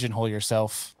definitely pigeonhole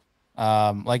yourself.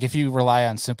 Like if you rely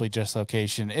on simply just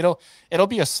location, it'll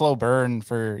be a slow burn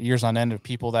for years on end of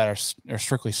people that are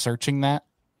strictly searching that.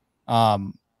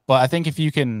 But I think if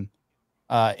you can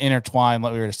intertwine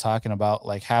what we were just talking about,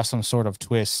 like have some sort of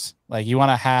twist, like you want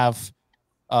to have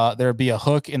there be a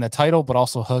hook in the title, but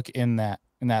also hook in that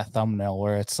thumbnail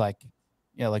where it's like,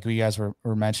 you know, like you guys were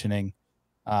mentioning,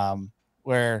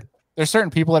 where there's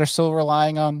certain people that are still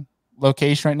relying on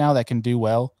location right now that can do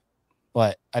well,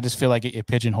 but I just feel like it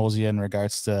pigeonholes you in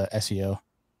regards to SEO.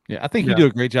 Yeah, I think you do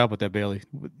a great job with that, Bailey.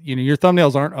 You know, your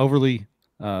thumbnails aren't overly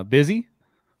busy,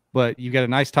 but you've got a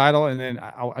nice title, and then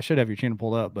I should have your channel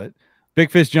pulled up, but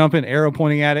big fish jumping, arrow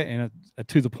pointing at it, and a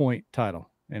to the point title.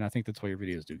 And I think that's why your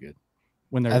videos do good.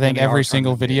 I think every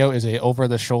single video is a over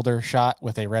the shoulder shot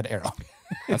with a red arrow.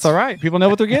 That's all right. People know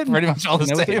what they're getting. Pretty much all the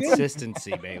same.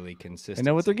 Consistency, Bailey. Consistency. They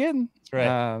know what they're getting. That's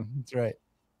right. That's right.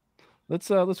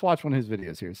 Let's watch one of his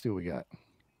videos here. Let's see what we got.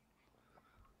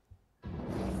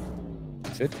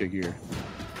 Sit figure.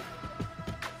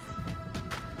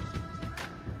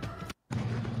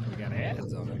 We got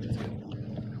ads on it.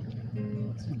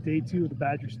 This is Day 2 of the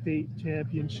Badger State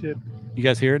Championship. You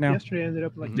guys hear it now? Yesterday I ended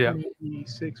up like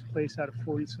 26th place out of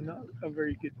 40, so not a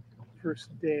very good first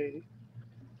day.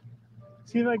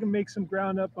 See if I can make some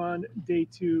ground up on Day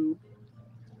 2.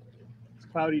 It's a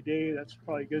cloudy day. That's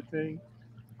probably a good thing.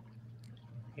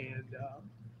 And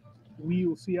we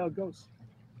will see how it goes.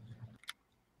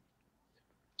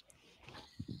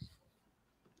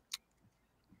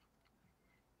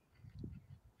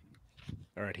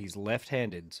 All right, he's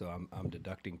left-handed, so I'm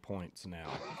deducting points now.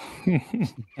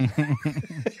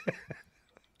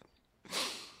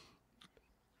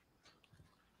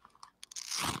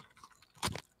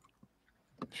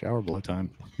 Shower blow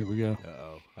time. Here we go.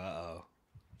 Uh-oh.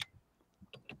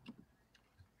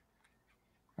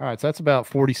 All right, so that's about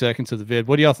 40 seconds of the vid.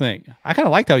 What do y'all think? I kind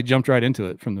of liked how he jumped right into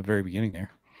it from the very beginning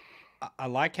there. I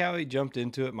like how he jumped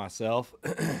into it myself.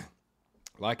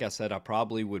 Like I said, I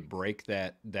probably would break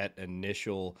that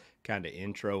initial kind of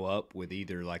intro up with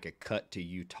either like a cut to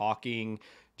you talking,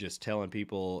 just telling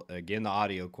people, again, the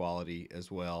audio quality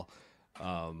as well.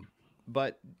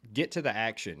 But get to the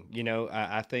action. You know,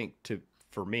 I think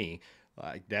for me,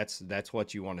 like that's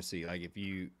what you want to see. Like if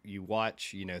you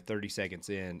watch, 30 seconds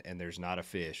in and there's not a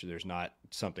fish, there's not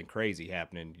something crazy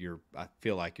happening, I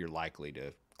feel like you're likely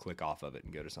to click off of it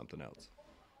and go to something else.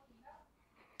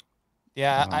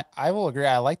 Yeah, I will agree.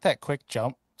 I like that quick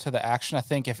jump to the action. I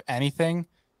think if anything,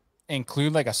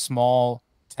 include like a small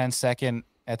 10-second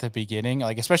at the beginning,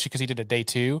 like especially because he did a day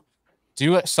 2,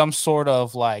 do it some sort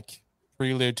of like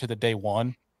prelude to the day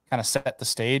 1, kind of set the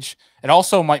stage. It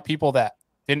also might, people that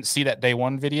didn't see that day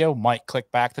 1 video might click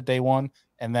back to day 1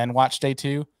 and then watch day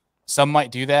 2. Some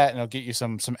might do that and it'll get you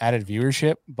some added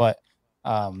viewership, but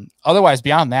otherwise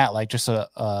beyond that, like just a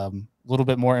little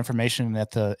bit more information at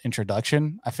the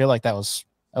introduction. I feel like that was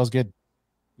good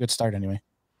start anyway.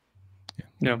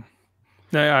 Yeah,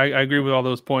 I agree with all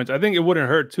those points. I think it wouldn't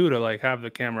hurt too to like have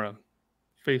the camera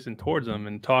facing towards them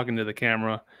and talking to the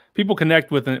camera. People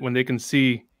connect with it when they can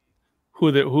see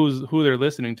who they're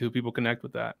listening to. People connect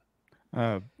with that.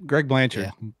 Greg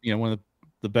Blanchard, one of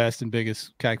the best and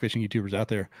biggest kayak fishing YouTubers out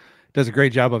there, does a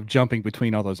great job of jumping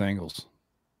between all those angles.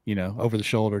 Over the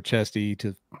shoulder, chesty,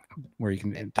 to where you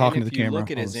can talking to the camera. If you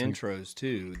look at his intros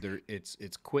too,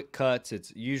 it's quick cuts.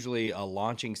 It's usually a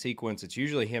launching sequence. It's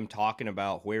usually him talking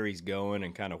about where he's going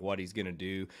and kind of what he's going to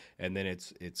do, and then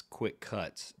it's quick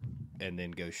cuts, and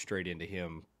then goes straight into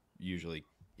him usually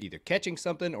either catching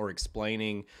something or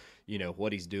explaining,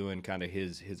 what he's doing, kind of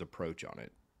his approach on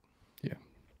it. Yeah.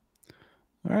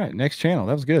 All right, next channel.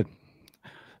 That was good.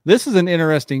 This is an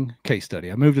interesting case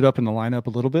study. I moved it up in the lineup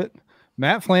a little bit.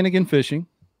 Matt Flanagan Fishing.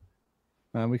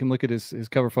 We can look at his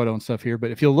cover photo and stuff here, but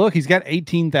if you'll look, he's got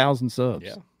 18,000 subs.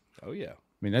 Yeah. Oh yeah.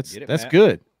 I mean, that's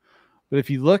good. But if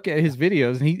you look at his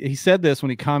videos, and he said this when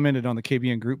he commented on the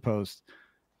KBN group post,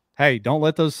 hey, don't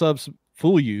let those subs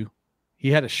fool you. He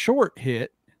had a short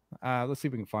hit. Let's see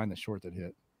if we can find the short that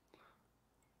hit.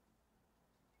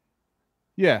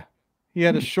 Yeah. He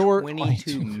had a short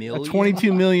 22 million. A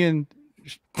 22 million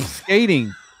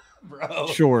skating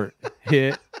short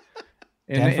hit.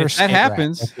 And if that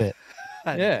happens, if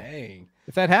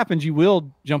that happens, you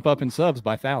will jump up in subs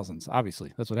by thousands.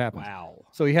 Obviously, that's what happens. Wow.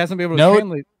 So he hasn't been able to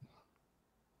translate.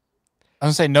 I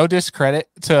was gonna say no discredit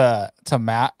to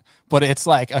Matt, but it's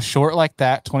like a short like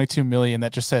that, 22 million,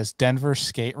 that just says Denver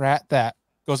Skate Rat, that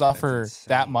goes off for insane.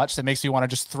 That much, that makes you want to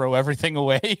just throw everything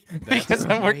away because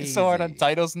I'm working so hard on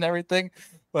titles and everything.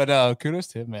 But kudos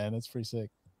to him, man. That's pretty sick.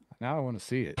 Now I want to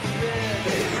see it.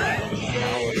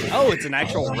 Oh, it's an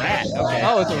actual rat. Okay.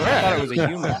 Oh, it's a rat. I thought it was a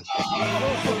human.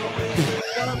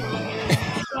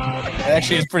 It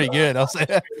actually is pretty good. I'll say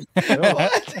that.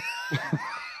 What?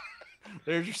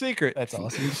 There's your secret. That's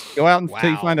awesome. Go out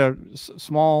until you find a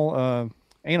small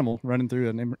animal running through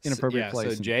an inappropriate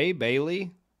place. So Jay,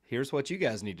 Bailey, here's what you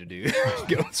guys need to do.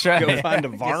 Go find a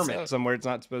varmint somewhere it's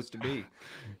not supposed to be.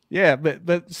 Yeah,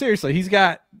 but seriously, he's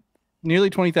got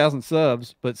nearly 20,000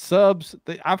 subs, but subs,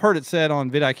 I've heard it said on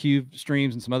vidIQ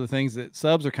streams and some other things that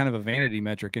subs are kind of a vanity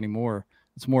metric anymore.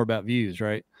 It's more about views,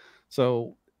 right?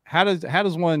 So how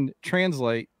does one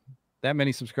translate that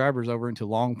many subscribers over into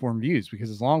long form views? Because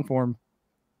his long form,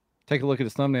 take a look at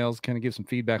his thumbnails, kind of give some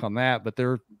feedback on that, but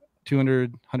they're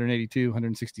 200, 182,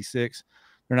 166.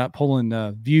 They're not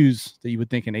pulling views that you would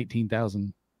think an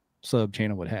 18,000 sub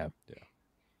channel would have. Yeah.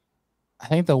 I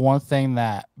think the one thing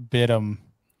that bit him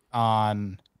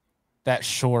on that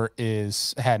short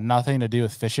had nothing to do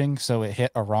with fishing, so it hit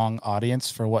a wrong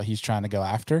audience for what he's trying to go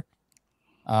after.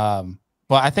 But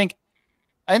I think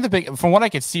from what I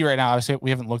could see right now, obviously we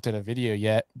haven't looked at a video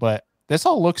yet, but this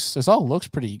all looks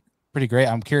pretty great.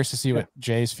 I'm curious to see what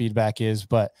Jay's feedback is,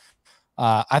 but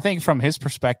I think from his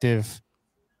perspective,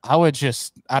 I would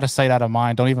just out of sight, out of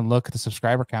mind, don't even look at the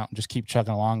subscriber count and just keep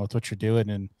chugging along with what you're doing,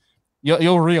 and you'll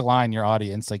realign your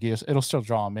audience. Like it'll still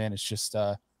draw them in. It's just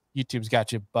YouTube's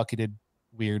got you bucketed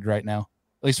weird right now,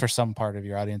 at least for some part of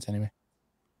your audience anyway.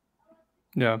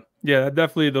 Yeah,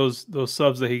 definitely those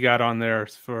subs that he got on there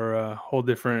for a whole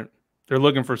different. They're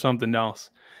looking for something else,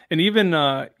 and even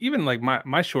like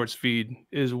my shorts feed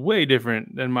is way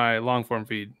different than my long form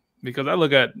feed. because I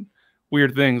look at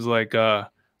weird things like the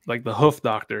hoof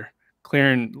doctor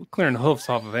clearing hoofs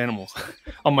off of animals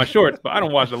on my shorts, but I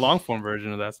don't watch the long form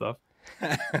version of that stuff.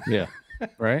 Yeah,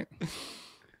 right.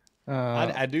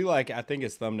 I do like. I think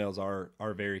his thumbnails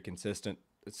are very consistent.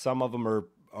 Some of them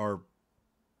are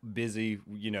busy,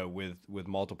 with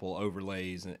multiple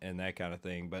overlays and that kind of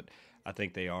thing, but I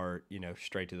think they are,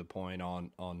 straight to the point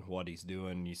on what he's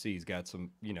doing. You see he's got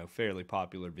some, fairly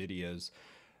popular videos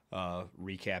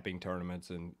recapping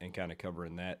tournaments and kind of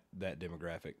covering that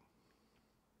demographic.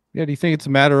 Yeah, do you think it's a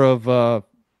matter of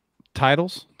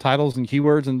titles and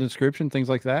keywords and description, things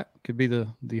like that could be the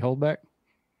holdback?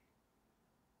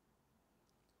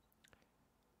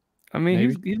 I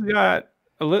mean, he's got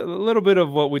a little bit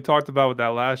of what we talked about with that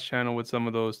last channel with some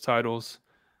of those titles,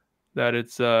 that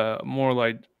it's more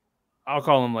like, I'll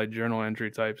call them like journal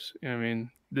entry types. I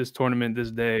mean, this tournament,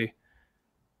 this day.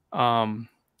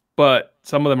 But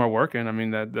some of them are working. I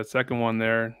mean, that second one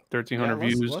there, 1,300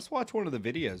 views. Let's watch one of the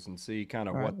videos and see kind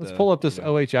of what. Let's pull up this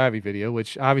OH Ivy video,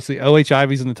 which obviously OH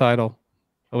Ivy's in the title.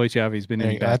 OH Ivy's been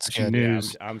in that's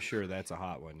news. Yeah, I'm sure that's a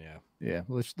hot one. Yeah. Yeah.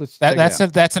 Let's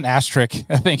that's an asterisk.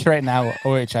 I think right now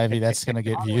OH Ivy, that's gonna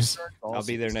get views. I'll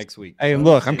be there next week. Hey,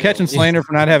 look, I'm catching slander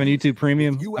for not having YouTube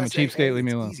Premium. I'm a cheapskate. Leave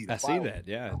me alone. I see that.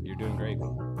 Yeah, you're doing great.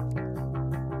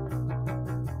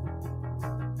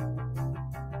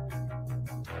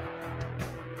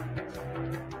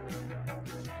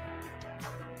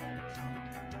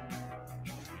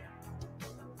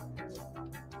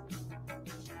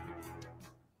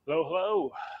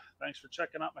 Hello. Thanks for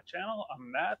checking out my channel. I'm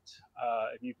Matt.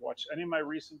 If you've watched any of my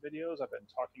recent videos, I've been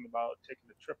talking about taking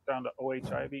a trip down to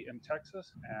OH Ivy in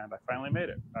Texas, and I finally made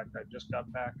it. In fact, I just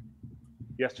got back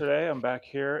yesterday. I'm back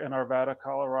here in Arvada,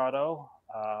 Colorado,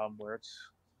 where it's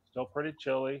still pretty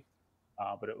chilly,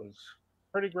 but it was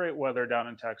pretty great weather down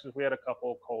in Texas. We had a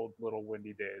couple cold, little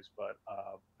windy days, but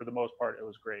for the most part, it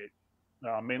was great.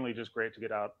 Mainly just great to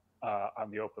get out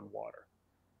on the open water.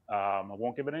 I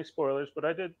won't give any spoilers, but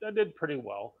I did pretty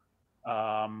well.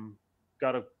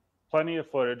 Got plenty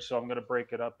of footage, so I'm going to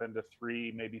break it up into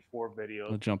 3, maybe 4 videos.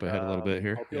 We'll jump ahead a little bit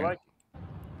here. Hope you like it.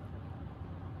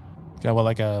 Got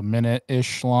like a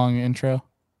minute-ish long intro.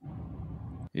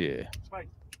 Yeah.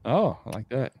 Oh, I like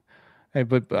that. Hey,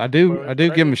 but I do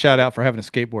give him a shout out for having a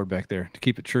skateboard back there to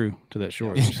keep it true to that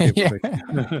short. Yeah.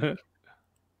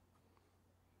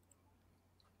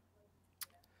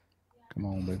 Come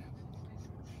on, baby.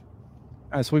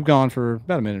 All right, so we've gone for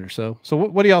about a minute or so. So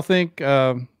what do y'all think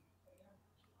of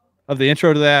the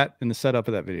intro to that and the setup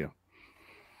of that video?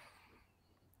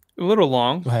 A little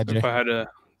long. Go ahead, Jay. If I had to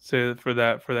say for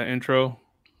that intro.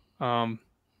 People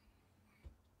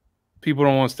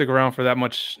don't want to stick around for that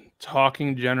much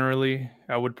talking generally.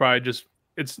 I would probably just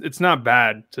it's not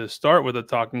bad to start with a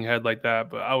talking head like that,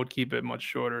 but I would keep it much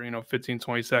shorter, 15,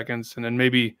 20 seconds, and then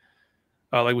maybe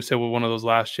like we said with one of those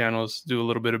last channels, do a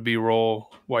little bit of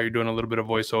B-roll while you're doing a little bit of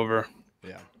voiceover.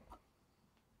 Yeah.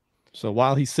 So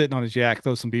while he's sitting on his yak,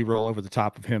 throw some B-roll over the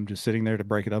top of him just sitting there to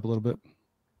break it up a little bit.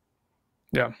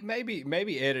 Yeah.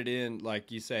 Maybe edit in,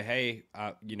 like you say, hey,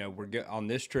 we're on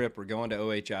this trip, we're going to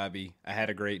OH Ivy. I had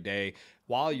a great day.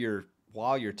 While you're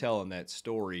telling that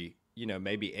story,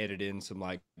 maybe edit in some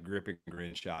like grip and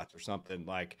grin shots or something,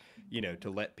 like,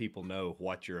 to let people know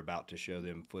what you're about to show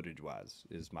them footage wise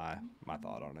is my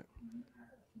thought on it.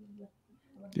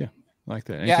 Yeah. Like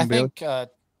that. Anything,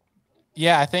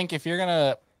 I think if you're going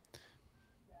to,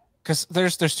 cause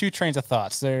there's 2 trains of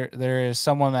thoughts. There is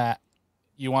someone that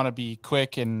you want to be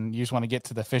quick and you just want to get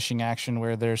to the fishing action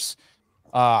where there's,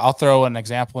 I'll throw an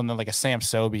example in like a Sam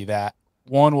Sobey that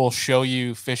one will show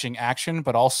you fishing action,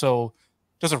 but also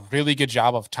does a really good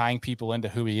job of tying people into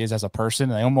who he is as a person.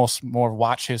 And they almost more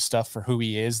watch his stuff for who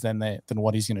he is than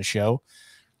what he's going to show.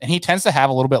 And he tends to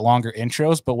have a little bit longer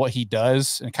intros, but what he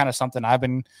does, and kind of something I've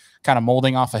been kind of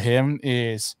molding off of him,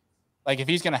 is like if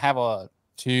he's going to have a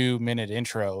 2-minute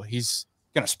intro, he's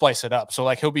going to splice it up. So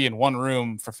like he'll be in one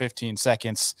room for 15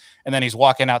 seconds and then he's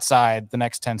walking outside the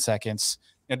next 10 seconds,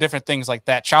 different things like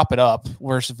that. Chop it up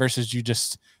versus you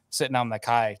just sitting on the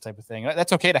kayak type of thing.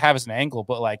 That's okay to have as an angle,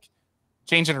 but like,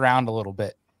 change it around a little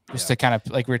bit just to kind of,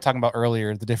 like we were talking about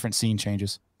earlier, the different scene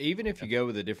changes. Even if you go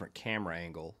with a different camera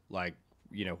angle, like,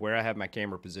 where I have my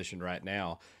camera positioned right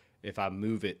now, if I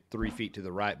move it 3 feet to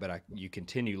the right, but you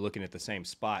continue looking at the same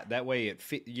spot, that way it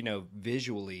fit,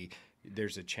 visually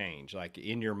there's a change. Like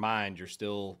in your mind, you're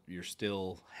still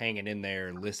hanging in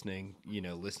there listening,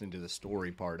 listening to the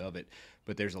story part of it.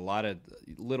 But there's a lot of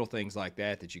little things like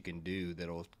that you can do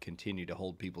that'll continue to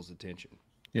hold people's attention.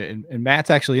 Yeah, and Matt's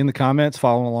actually in the comments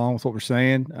following along with what we're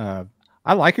saying.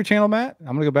 I like your channel, Matt. I'm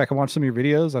going to go back and watch some of your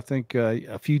videos. I think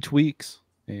a few tweaks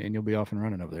and you'll be off and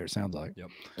running over there. It sounds like. Yep.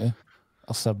 Yeah.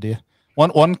 I'll sub to you.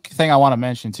 One thing I want to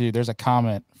mention too, there's a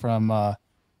comment from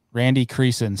Randy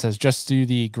Creason, says, just do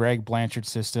the Greg Blanchard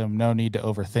system. No need to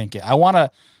overthink it. I want to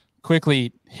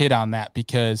quickly hit on that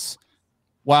because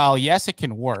while yes, it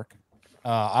can work.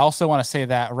 I also want to say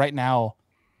that right now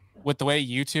with the way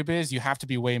YouTube is, you have to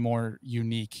be way more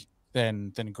unique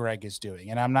than Greg is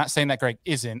doing. And I'm not saying that Greg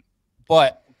isn't,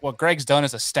 but what Greg's done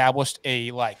is established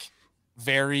a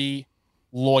very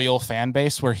loyal fan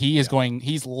base where he is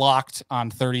he's locked on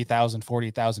 30,000,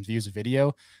 40,000 views of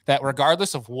video that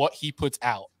regardless of what he puts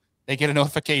out, they get a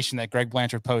notification that Greg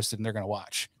Blanchard posted and they're going to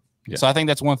watch. Yeah. So I think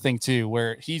that's one thing too,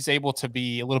 where he's able to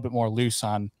be a little bit more loose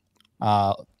on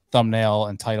thumbnail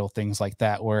and title, things like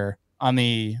that, where on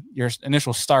your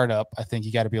initial startup, I think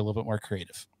you got to be a little bit more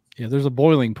creative. Yeah. There's a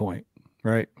boiling point,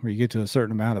 right? Where you get to a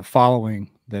certain amount of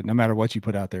following that no matter what you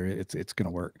put out there, it's going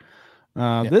to work.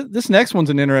 This next one's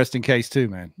an interesting case too,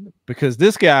 man, because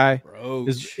this guy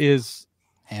is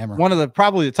Hammer. One of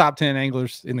probably the top 10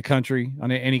 anglers in the country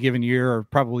on any given year, or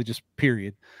probably just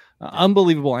period.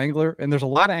 Unbelievable angler. And there's a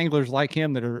lot of anglers like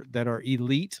him that are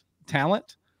elite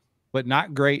talent, but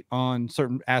not great on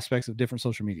certain aspects of different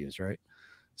social medias. Right.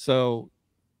 So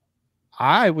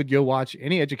I would go watch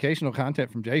any educational content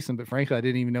from Jason, but frankly, I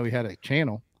didn't even know he had a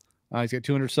channel. He's got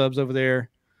 200 subs over there.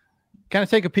 Kind of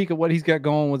take a peek at what he's got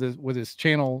going with his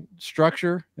channel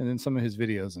structure and then some of his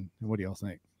videos. And what do y'all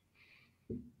think?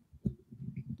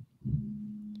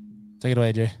 Take it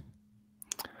away, Jay.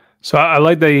 So I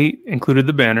like that he included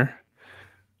the banner,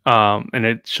 and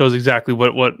it shows exactly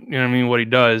what what he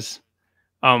does.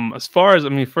 As far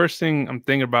as first thing I'm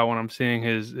thinking about when I'm seeing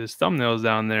his thumbnails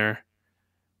down there,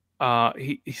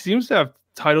 he seems to have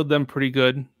titled them pretty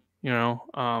good.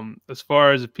 As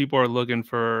far as if people are looking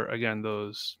for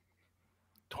those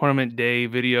tournament day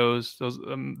videos,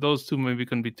 those two maybe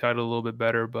can be titled a little bit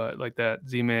better, but like that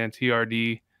Z-Man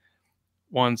TRD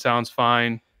one sounds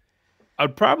fine.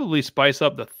 I'd probably spice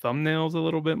up the thumbnails a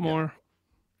little bit more,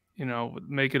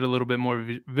 make it a little bit more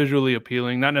visually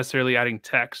appealing, not necessarily adding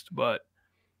text, but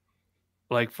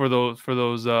like for those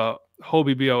Hobie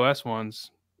BOS ones,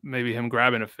 maybe him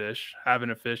grabbing a fish, having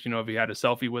a fish, if he had a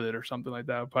selfie with it or something like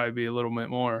that, would probably be a little bit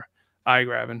more eye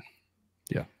grabbing.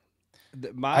 Yeah.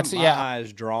 My eye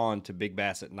is drawn to big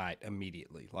bass at night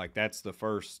immediately. Like that's the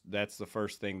first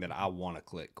thing that I want to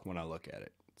click when I look at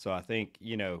it. So I think,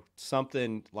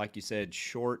 something like you said,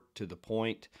 short to the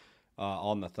point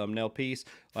on the thumbnail piece,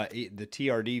 the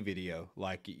TRD video,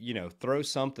 throw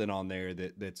something on there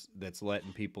that's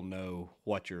letting people know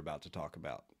what you're about to talk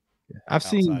about. Yeah. I've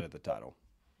seen of the title.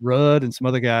 Rudd and some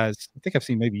other guys. I think I've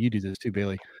seen maybe you do this too,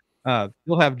 Bailey.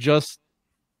 You'll have just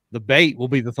the bait will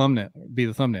be the thumbnail,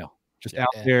 just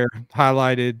out there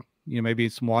highlighted. Maybe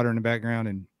some water in the background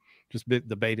and just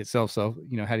the bait itself. So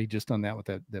had he just done that with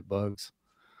that bugs.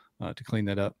 To clean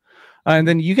that up. And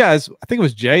then you guys, I think it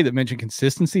was Jay that mentioned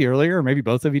consistency earlier, or maybe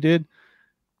both of you did.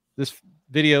 This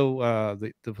video,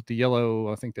 the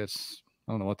yellow, I think I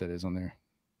don't know what that is on there.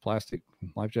 Plastic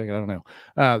life jacket, I don't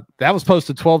know. That was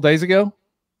posted 12 days ago.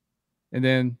 And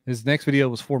then his next video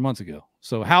was 4 months ago.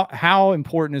 So how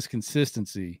important is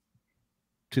consistency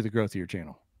to the growth of your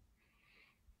channel?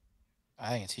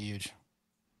 I think it's huge.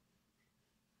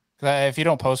 If you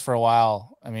don't post for a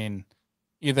while,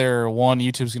 either one,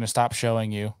 YouTube's going to stop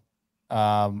showing you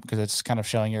because it's kind of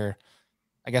showing your,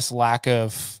 lack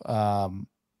of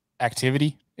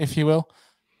activity, if you will.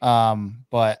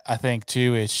 But I think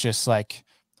too, it's just like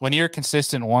when you're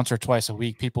consistent once or twice a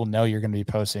week, people know you're going to be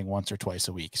posting once or twice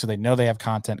a week. So they know they have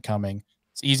content coming.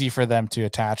 It's easy for them to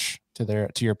attach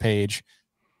to your page.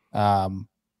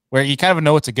 Where you kind of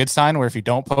know it's a good sign where if you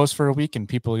don't post for a week and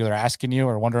people are either asking you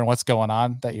or wondering what's going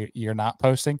on that you're not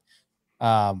posting.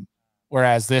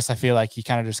 Whereas this, I feel like you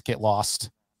kind of just get lost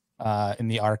in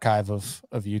the archive of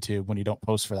YouTube when you don't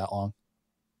post for that long.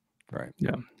 Right.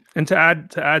 Yeah. And to add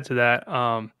to that,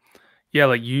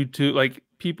 like YouTube, like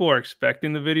people are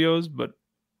expecting the videos, but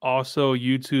also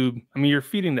YouTube, you're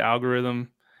feeding the algorithm.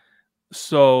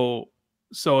 So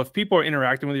if people are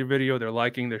interacting with your video, they're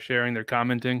liking, they're sharing, they're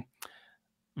commenting,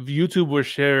 YouTube will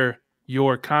share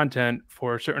your content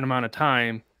for a certain amount of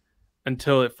time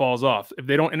until it falls off. If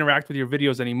they don't interact with your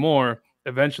videos anymore,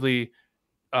 eventually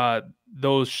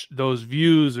those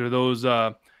views or those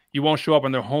you won't show up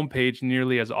on their homepage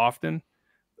nearly as often.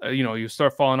 You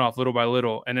start falling off little by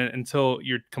little, and then until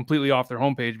you're completely off their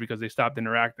homepage because they stopped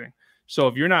interacting. So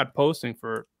if you're not posting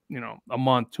for a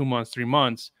month, 2 months, 3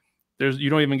 months, you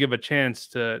don't even give a chance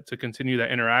to continue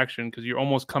that interaction because you're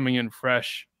almost coming in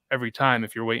fresh every time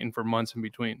if you're waiting for months in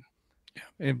between.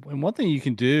 And one thing you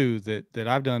can do that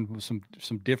I've done with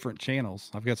some different channels.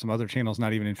 I've got some other channels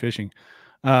not even in fishing.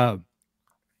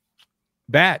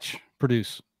 Batch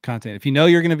produce content. If you know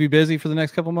you're going to be busy for the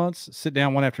next couple months, sit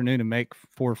down one afternoon and make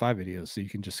 4 or 5 videos so you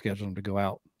can just schedule them to go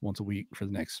out once a week for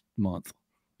the next month.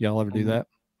 Y'all ever do that?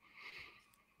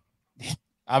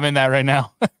 I'm in that right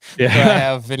now. Yeah. So I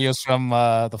have videos from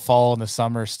the fall and the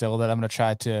summer still that I'm going to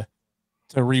try to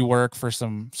rework for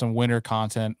some winter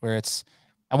content where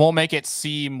I won't make it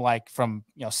seem like from,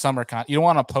 summer content. You don't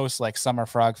want to post like summer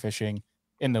frog fishing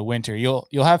in the winter. You'll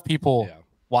have people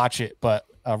watch it, but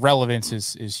relevance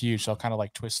is huge. So I'll kind of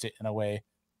like twist it in a way.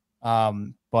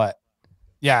 But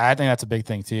yeah, I think that's a big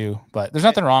thing too, but there's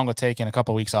nothing wrong with taking a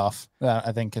couple of weeks off.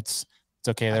 I think it's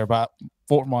okay there. About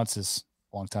 4 months is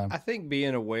a long time. I think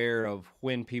being aware of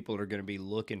when people are going to be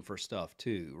looking for stuff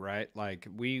too, right? Like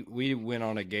we went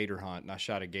on a gator hunt and I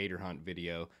shot a gator hunt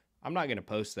video. I'm not going to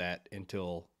post that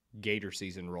until gator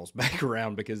season rolls back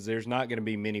around because there's not going to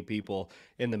be many people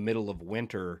in the middle of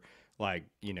winter, like,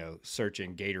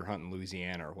 searching gator hunt in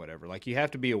Louisiana or whatever. Like you have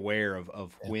to be aware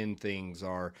of when things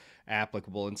are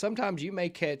applicable. And sometimes you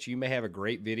may have a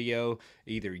great video.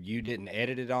 Either you didn't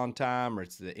edit it on time or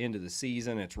it's the end of the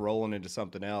season. It's rolling into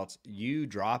something else. You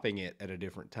dropping it at a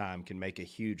different time can make a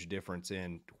huge difference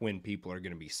in when people are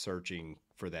going to be searching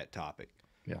for that topic.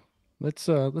 Yeah. Let's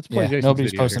play Jason's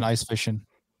nobody's video posting here. ice fishing.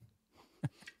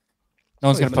 No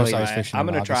one's going to post ice fishing. I'm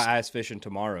going to try ice fishing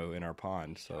tomorrow in our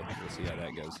pond, so we'll see how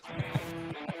that goes.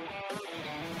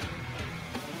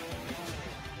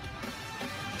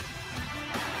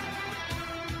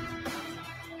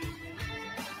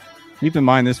 Keep in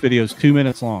mind, this video is 2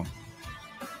 minutes long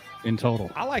in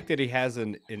total. I like that he has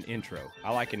an intro.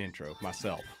 I like an intro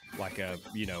myself, like a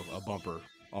bumper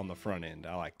on the front end.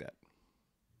 I like that.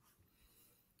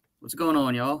 What's going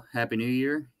on, y'all? Happy New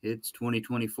Year. It's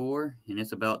 2024, and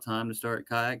it's about time to start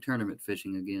kayak tournament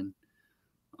fishing again.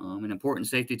 An important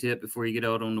safety tip before you get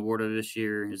out on the water this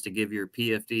year is to give your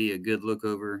PFD a good look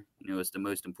over. It's the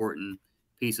most important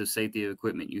piece of safety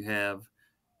equipment you have.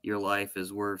 Your life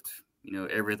is worth,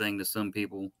 everything to some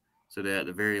people. So that at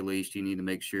the very least, you need to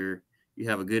make sure you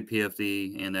have a good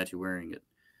PFD and that you're wearing it.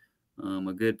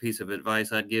 A good piece of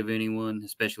advice I'd give anyone,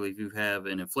 especially if you have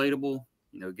an inflatable,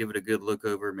 give it a good look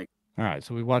over. All right,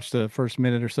 so we watched the first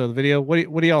minute or so of the video.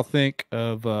 What do y'all think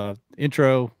of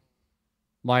intro,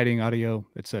 lighting, audio,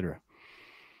 etc.?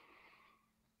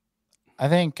 I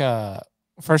think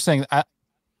first thing,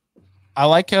 I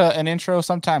like an intro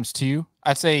sometimes too.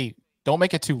 I'd say don't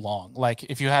make it too long. Like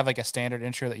if you have like a standard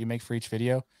intro that you make for each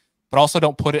video, but also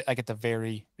don't put it like at the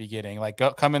very beginning. Like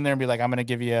come in there and be like, I'm going to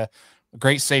give you a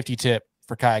great safety tip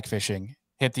for kayak fishing.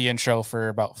 Hit the intro for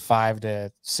about 5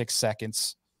 to 6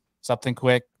 seconds, something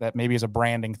quick that maybe is a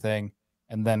branding thing,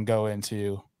 and then go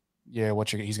into what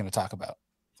he's going to talk about.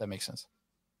 If that makes sense.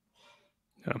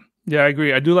 Yeah, I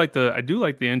agree. I do like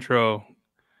the intro.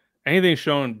 Anything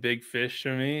showing big fish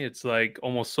to me, it's like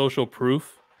almost social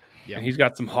proof. Yeah, and he's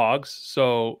got some hogs,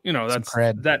 so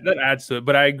that adds to it.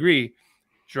 But I agree.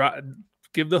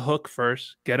 Give the hook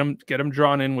first. Get them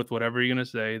drawn in with whatever you're gonna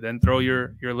say. Then throw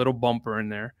your little bumper in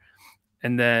there,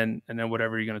 and then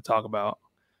whatever you're gonna talk about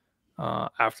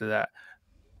after that.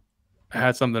 I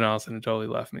had something else and it totally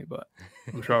left me, but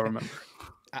I'm sure I'll remember.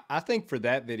 I think for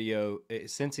that video,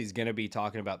 since he's going to be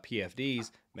talking about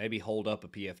PFDs, maybe hold up a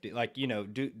PFD, like,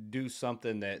 do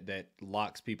something that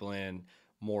locks people in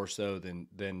more so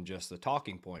than just the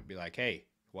talking point. Be like, hey,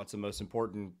 what's the most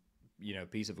important,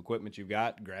 piece of equipment you've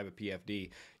got? Grab a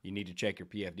PFD. You need to check your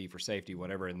PFD for safety,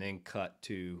 whatever, and then cut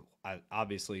to,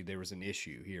 obviously there was an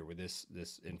issue here with this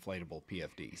inflatable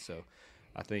PFD. So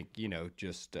I think,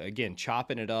 just again,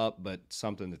 chopping it up, but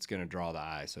something that's going to draw the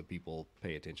eye so people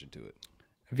pay attention to it.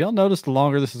 Have y'all noticed the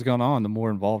longer this has gone on, the more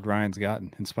involved Ryan's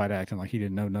gotten, in spite of acting like he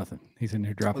didn't know nothing? He's in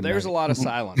here dropping. Well, there's a lot of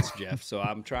silence, Jeff. So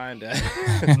I'm trying to.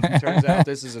 Turns out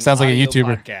this is an sounds like a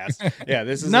YouTuber podcast. Yeah,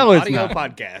 this is an audio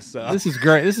podcast. So. This is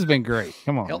great. This has been great.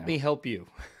 Come on, help me help you.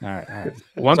 All right.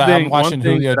 I'm watching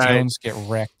Julio Jones get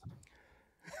wrecked.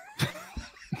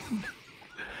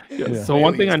 So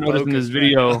one thing I noticed in this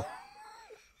video.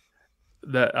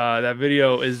 That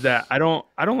video is that I don't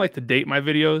like to date my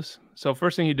videos. So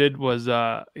first thing he did was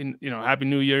Happy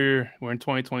New Year. We're in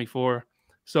 2024.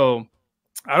 So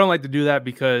I don't like to do that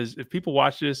because if people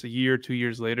watch this a year, 2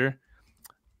 years later,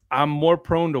 I'm more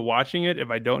prone to watching it if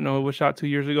I don't know it was shot 2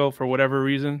 years ago for whatever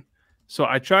reason. So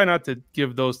I try not to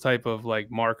give those type of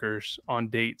like markers on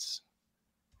dates.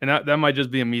 And that might just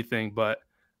be a me thing, but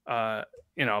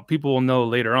people will know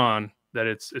later on that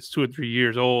it's 2 or 3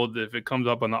 years old if it comes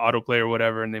up on the autoplay or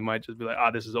whatever, and they might just be like,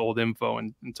 this is old info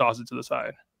and toss it to the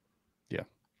side. Yeah.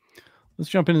 let's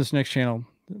jump into this next channel.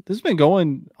 This has been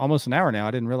going almost an hour now.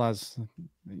 I didn't realize,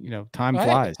 time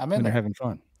flies when they're having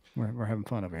fun. We're having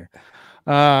fun over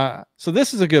here. So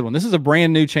this is a good one. This is a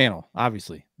brand new channel.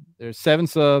 Obviously, there's 7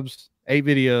 subs, 8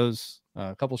 videos,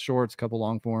 a couple shorts, a couple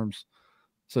long forms.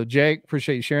 So Jake,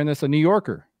 appreciate you sharing this. A New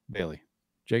Yorker, Bailey.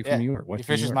 Jake from New York. He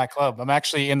fishes my club. I'm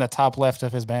actually in the top left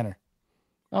of his banner.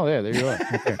 Oh yeah, there you are.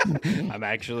 Okay. I'm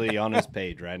actually on his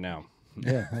page right now.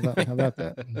 Yeah, how about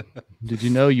that? Did you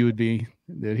know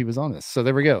that he was on this? So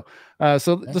there we go.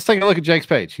 So let's take a look at Jake's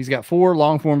page. He's got 4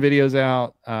 long form videos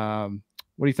out.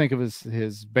 What do you think of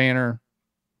his banner?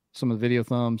 Some of the video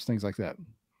thumbs, things like that.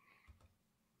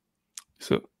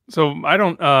 So I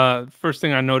don't. First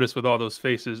thing I noticed with all those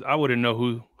faces, I wouldn't know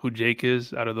who Jake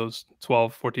is out of those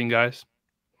 12, 14 guys.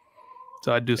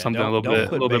 So I'd do something a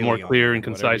little bit more clear and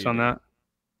concise on that.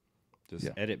 Just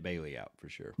edit Bailey out for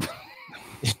sure.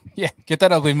 Yeah, get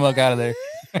that ugly mug out of there.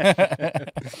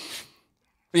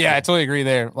 Yeah, I totally agree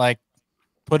there. Like,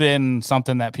 put in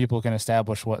something that people can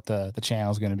establish what the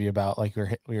channel is going to be about, like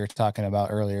we were talking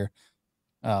about earlier.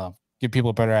 Give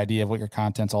people a better idea of what your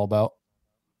content's all about.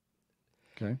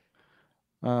 Okay.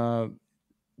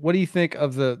 What do you think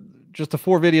of just the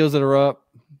 4 videos that are up?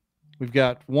 We've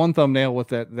got one thumbnail with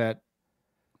that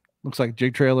looks like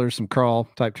jig trailers, some crawl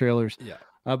type trailers. Yeah.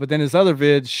 But then his other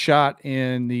vids shot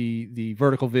in the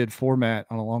vertical vid format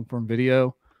on a long form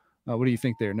video. What do you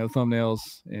think there? No thumbnails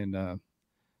and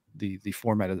the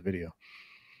format of the video.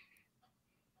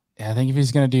 Yeah, I think if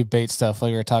he's going to do bait stuff like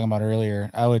we were talking about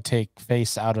earlier, I would take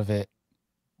face out of it,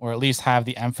 or at least have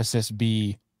the emphasis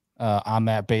be on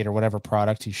that bait or whatever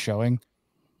product he's showing.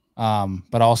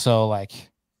 But also, like,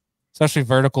 especially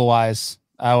vertical wise,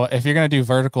 if you're going to do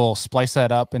vertical, splice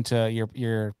that up into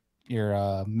your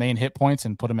main hit points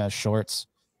and put them as shorts.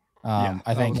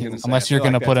 I think unless you're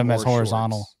going to put them as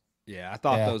horizontal. Shorts. Yeah, I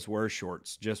thought those were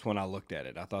shorts just when I looked at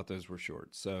it. I thought those were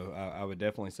shorts. So I would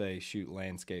definitely say shoot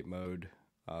landscape mode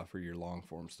for your long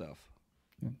form stuff.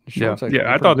 Yeah,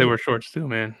 I thought they were shorts too,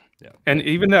 man. Yeah. And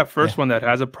even that first one that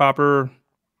has a proper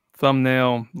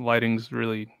thumbnail, lighting's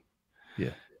really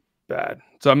bad.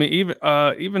 So I mean,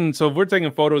 even so, if we're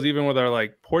taking photos even with our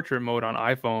like portrait mode on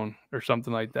iPhone or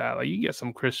something like that, like you get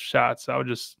some crisp shots. I would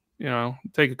just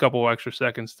take a couple extra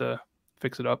seconds to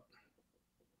fix it up.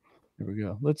 Here we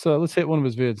go. Let's hit one of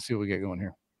his vids and see what we get going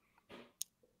here.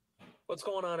 What's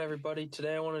going on, everybody?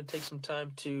 Today I want to take some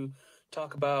time to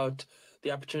talk about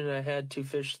the opportunity I had to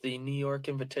fish the New York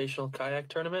Invitational Kayak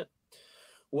Tournament.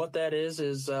 What that is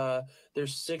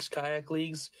there's 6 kayak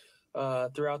leagues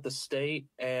throughout the state,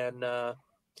 and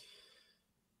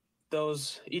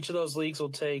each of those leagues will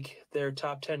take their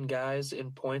top 10 guys in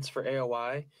points for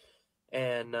AOI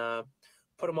and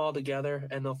put them all together,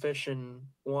 and they'll fish in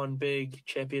one big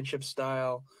championship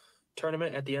style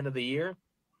tournament at the end of the year.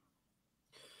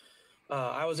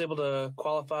 I was able to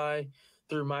qualify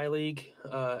through my league,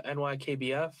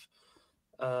 NYKBF.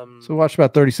 So watch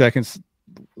about 30 seconds.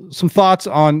 Some thoughts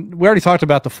on, we already talked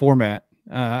about the format.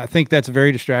 I think that's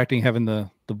very distracting having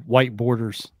the white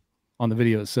borders on the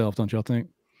video itself. Don't y'all think?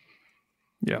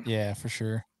 Yeah, for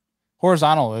sure.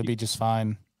 Horizontal would be just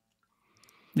fine.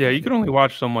 Yeah, you can only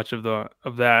watch so much of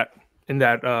that in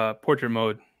that portrait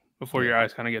mode before your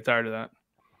eyes kind of get tired of that.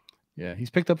 Yeah, he's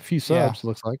picked up a few subs.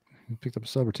 Looks like he picked up a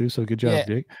sub or 2. So good job,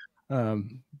 Jake. I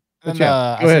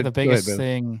said the biggest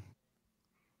thing.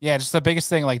 Yeah, just the biggest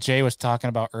thing, like Jay was talking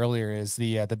about earlier, is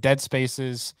the dead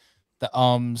spaces, the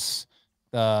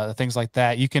the things like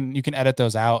that. You can edit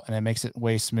those out, and it makes it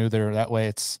way smoother. That way,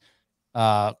 it's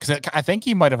because I think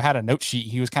he might have had a note sheet.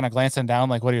 He was kind of glancing down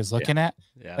like what he was looking at.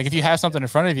 Yeah, like if you have something in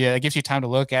front of you, it gives you time to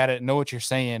look at it and know what you're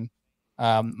saying.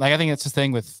 Like I think that's the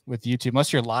thing with YouTube.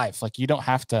 Unless you're live, like you don't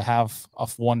have to have a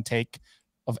one take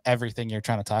of everything you're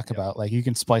trying to talk about. Like you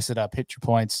can splice it up, hit your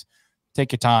points,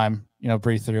 take your time,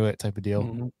 breathe through it, type of deal.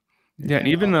 Mm-hmm. Yeah, and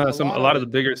even a lot of the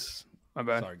biggest. My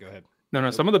bad. Sorry, go ahead.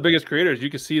 No. Some of the biggest creators, you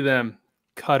can see them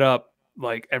cut up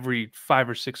like every 5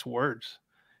 or 6 words.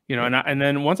 And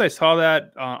then once I saw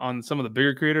that on some of the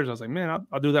bigger creators, I was like, man,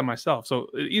 I'll do that myself. So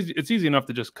it's easy enough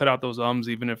to just cut out those ums,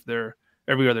 even if they're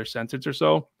every other sentence or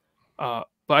so. But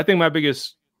I think my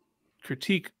biggest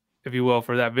critique, if you will,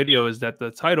 for that video is that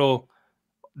the title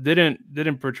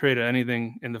didn't portray to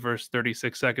anything in the first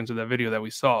 36 seconds of that video that we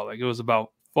saw. Like it was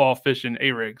about fall fishing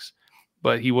A-rigs,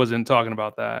 but he wasn't talking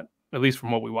about that, at least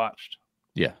from what we watched.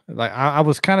 Yeah, like I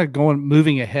was kind of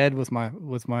moving ahead with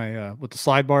the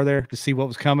slide bar there to see what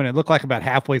was coming. It looked like about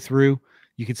halfway through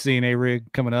you could see an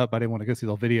A-rig coming up. I didn't want to go through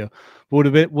the whole video.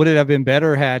 But would it have been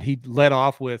better had he led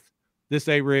off with this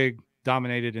A-rig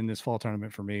dominated in this fall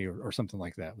tournament for me, or something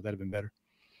like that? Would that have been better?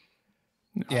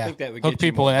 Yeah, I think that would hook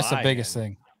people in. That's the biggest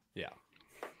thing. Yeah,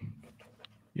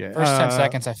 Yeah. First 10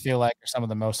 seconds, I feel like, are some of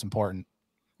the most important.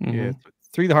 Yeah.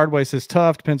 3 the hard way says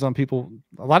tough. Depends on people.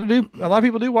 A lot of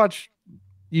people do watch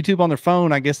YouTube on their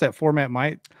phone. I guess that format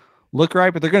might look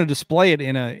right, but they're going to display it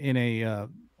in a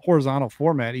horizontal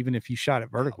format, even if you shot it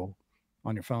vertical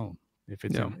on your phone, if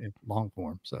it's in long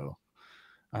form. So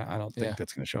I don't think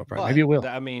that's going to show up right. But, maybe it will.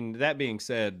 I mean, that being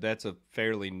said, that's a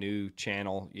fairly new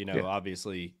channel. You know,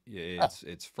 obviously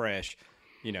it's fresh.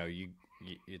 You know,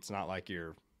 it's not like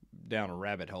you're down a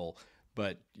rabbit hole,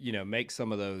 but you know, make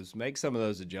some of those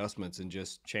adjustments and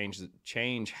just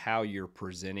change how you're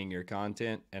presenting your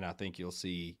content, and I think you'll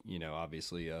see, you know,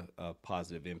 obviously a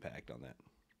positive impact on that.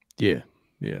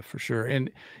 Yeah, for sure.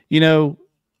 And you know,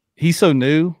 he's so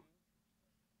new.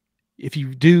 If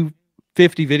you do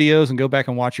 50 videos and go back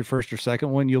and watch your first or second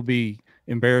one, you'll be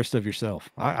embarrassed of yourself.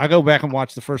 I go back and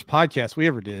watch the first podcast we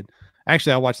ever did.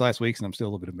 Actually, I watched last week's and I'm still a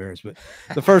little bit embarrassed, but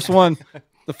the first one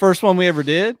we ever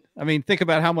did. I mean, think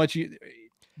about how much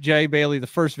Jay Bailey, the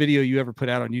first video you ever put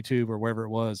out on YouTube or wherever it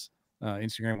was,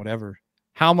 Instagram, whatever,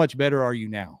 how much better are you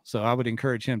now? So I would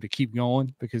encourage him to keep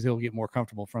going because he'll get more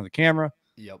comfortable in front of the camera.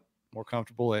 Yep. More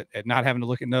comfortable at not having to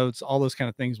look at notes. All those kind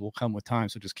of things will come with time.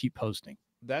 So just keep posting.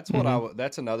 That's what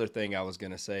that's another thing I was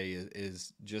going to say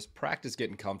is just practice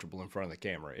getting comfortable in front of the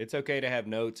camera. It's okay to have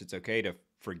notes. It's okay to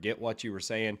forget what you were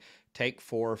saying. Take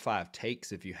 4 or 5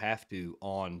 takes if you have to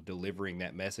on delivering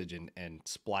that message and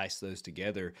splice those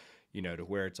together, you know, to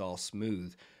where it's all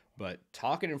smooth. But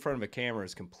talking in front of a camera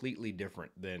is completely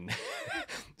different than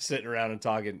sitting around and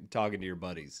talking to your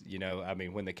buddies. You know, I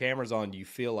mean, when the camera's on, you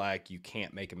feel like you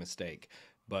can't make a mistake.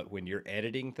 But when you're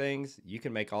editing things, you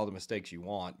can make all the mistakes you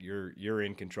want. You're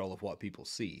in control of what people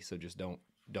see. So just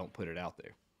don't put it out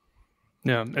there.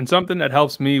 Yeah, and something that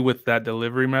helps me with that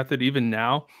delivery method even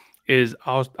now is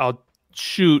I'll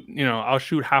shoot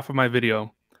half of my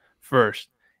video first,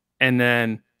 and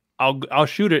then I'll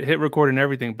shoot it, hit record and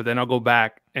everything, but then I'll go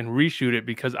back and reshoot it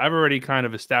because I've already kind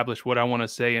of established what I want to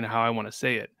say and how I want to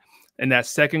say it. And that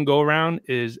second go around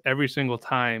is every single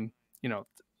time, you know,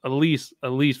 at least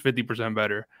 50%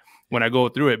 better when I go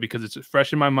through it because it's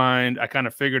fresh in my mind. I kind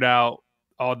of figured out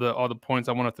all the points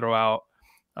I want to throw out.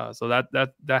 So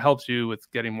that helps you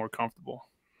with getting more comfortable.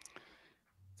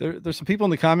 There's some people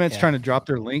in the comments trying to drop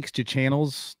their links to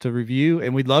channels to review,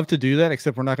 and we'd love to do that,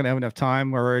 except we're not going to have enough time.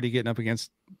 We're already getting up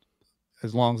against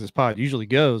as long as this pod usually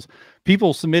goes.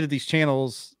 People submitted these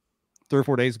channels 3 or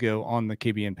 4 days ago on the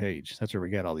KBN page. That's where we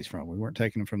got all these from. We weren't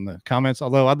taking them from the comments,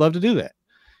 although I'd love to do that.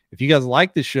 If you guys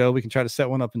like this show, we can try to set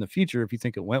one up in the future if you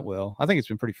think it went well. I think it's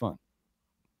been pretty fun.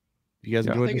 You guys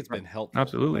enjoyed it? I think it's been helpful.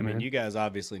 Absolutely, I mean, man. you guys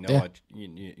obviously know what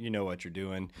you know what you're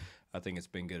doing. I think it's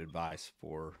been good advice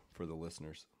for the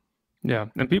listeners. Yeah,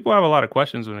 and people have a lot of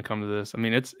questions when it comes to this. I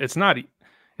mean, it's not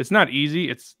easy.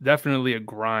 It's definitely a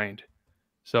grind.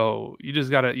 So you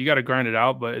gotta grind it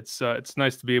out. But it's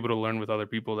nice to be able to learn with other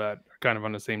people that are kind of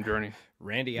on the same journey.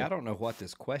 Randy, I don't know what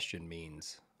this question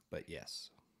means, but yes.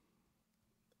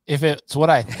 If it's what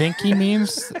I think he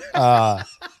means, no.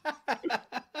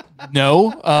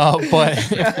 But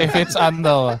if it's on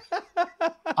the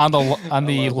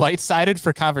light-sided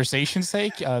for conversation's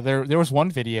sake, there was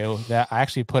one video that I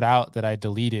actually put out that I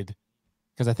deleted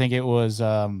because I think it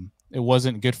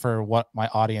wasn't good for what my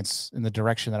audience in the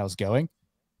direction that I was going.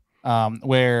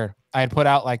 Where I had put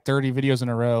out like 30 videos in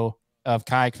a row of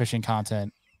kayak fishing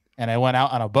content, and I went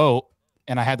out on a boat.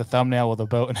 And I had the thumbnail with a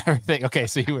boat and everything. Okay,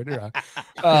 so you were wrong.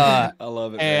 I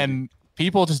love it. And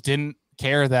people just didn't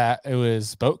care that it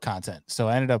was boat content. So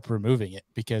I ended up removing it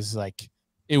because like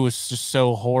it was just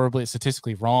so horribly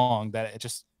statistically wrong that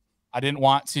I didn't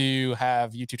want to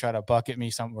have YouTube try to bucket me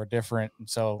somewhere different. And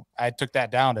so I took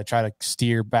that down to try to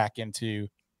steer back into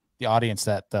the audience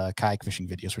that the kayak fishing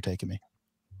videos were taking me.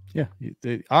 Yeah,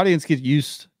 the audience gets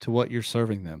used to what you're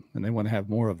serving them, and they want to have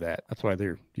more of that. That's why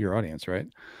they're your audience, right?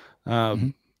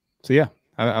 So yeah,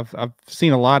 I've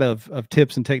seen a lot of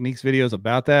tips and techniques videos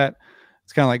about that.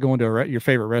 It's kind of like going to your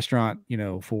favorite restaurant, you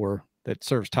know, that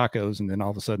serves tacos, and then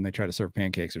all of a sudden they try to serve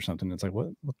pancakes or something. It's like, what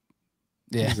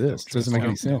is this? Doesn't make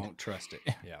any sense. Don't trust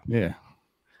it. Yeah.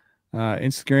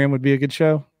 Instagram would be a good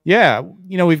show. Yeah,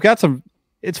 you know, we've got some.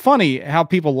 It's funny how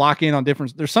people lock in on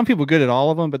different. There's some people good at all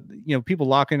of them, but you know, people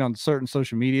lock in on certain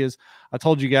social medias. I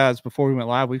told you guys before we went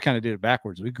live, we kind of did it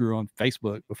backwards. We grew on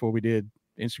Facebook before we did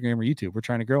Instagram or YouTube. We're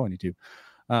trying to grow on YouTube.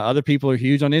 Other people are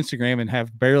huge on Instagram and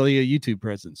have barely a YouTube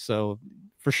presence. So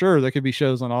for sure, there could be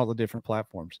shows on all the different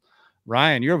platforms.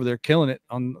 Ryan, you're over there killing it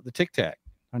on the TikTok.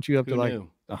 Aren't you up to like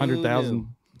 100,000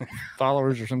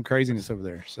 followers or some craziness over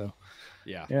there? So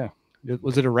yeah.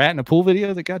 Was it a rat in a pool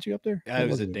video that got you up there? It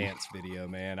was a dance video,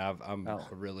 man. I'm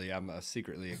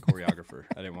secretly a choreographer.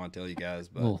 I didn't want to tell you guys,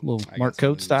 but little Mark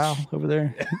Coate style over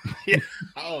there. Yeah.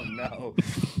 Oh no.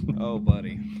 Oh,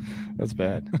 buddy. That's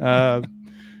bad.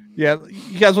 Yeah,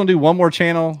 you guys want to do one more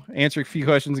channel, answer a few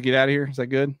questions, and get out of here? Is that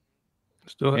good?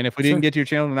 And if we didn't get to your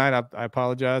channel tonight, I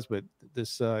apologize, but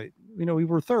this, we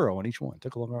were thorough on each one. It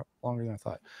took a longer than I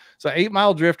thought. So 8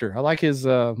 Mile Drifter. I like his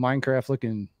Minecraft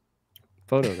looking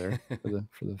photo there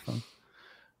for the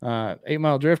fun. 8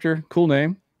 Mile Drifter, cool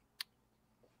name.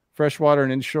 Freshwater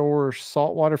and inshore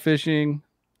saltwater fishing.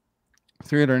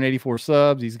 384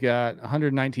 subs. He's got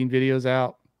 119 videos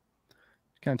out.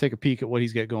 Kind of take a peek at what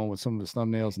he's got going with some of his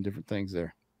thumbnails and different things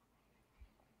there.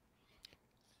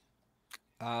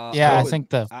 I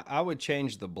think I would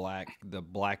change the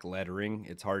black lettering.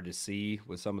 It's hard to see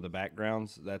with some of the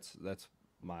backgrounds. That's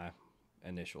my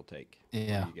initial take.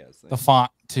 Yeah, what do you guys think? The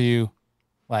font to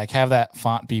have that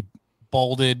font be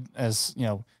bolded, as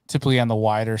typically on the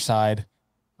wider side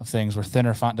of things, where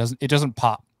thinner font doesn't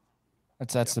pop.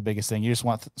 That's the biggest thing. You just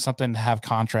want something to have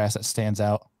contrast that stands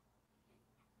out.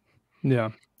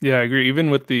 Yeah, I agree. Even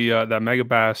with the that Mega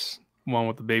Bass one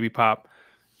with the baby pop,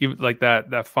 even like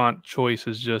that font choice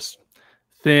is just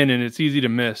thin and it's easy to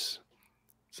miss.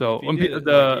 So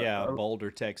bolder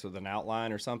text with an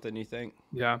outline or something, you think?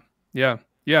 Yeah.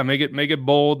 Make it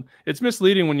bold. It's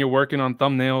misleading when you're working on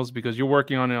thumbnails because you're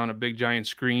working on it on a big giant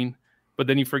screen, but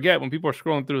then you forget when people are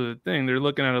scrolling through the thing, they're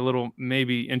looking at a little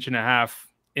maybe 1.5-inch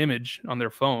image on their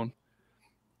phone.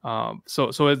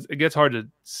 So it gets hard to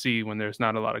see when there's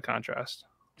not a lot of contrast.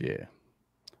 Yeah.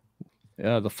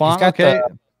 The font.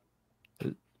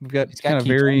 We've got kind of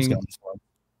varying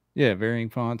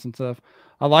fonts and stuff.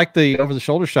 I like the over the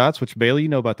shoulder shots, which Bailey, you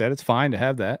know about that. It's fine to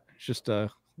have that. It's just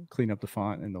clean up the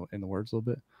font and the words a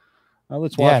little bit.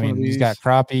 Let's watch. I mean, he's got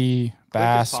crappie,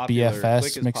 bass,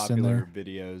 BFS mixed in there.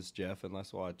 Videos, Jeff, and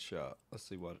let's watch. Let's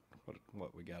see what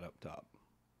we got up top.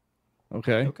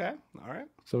 Okay. All right.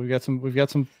 So we've got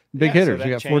some big hitters.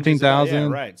 We got 14,000. Yeah,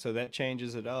 right. So that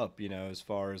changes it up, as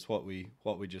far as what we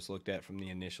just looked at from the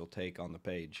initial take on the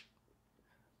page.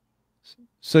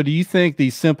 So do you think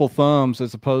these simple thumbs,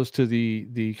 as opposed to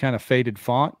the kind of faded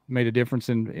font, made a difference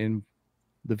in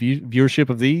the viewership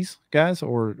of these guys,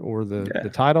 or the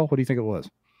title? What do you think it was?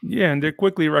 Yeah, and they're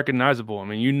quickly recognizable. I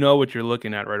mean, you know what you're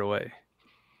looking at right away.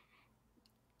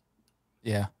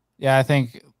 Yeah, I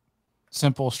think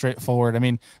simple, straightforward. I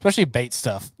mean, especially bait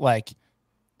stuff. Like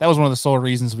that was one of the sole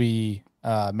reasons we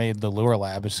made the Lure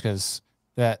Lab, is because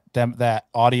that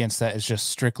audience that is just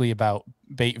strictly about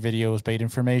bait videos, bait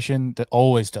information, that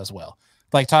always does well.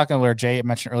 Like talking where Jay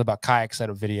mentioned earlier about kayak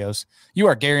setup videos, you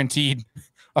are guaranteed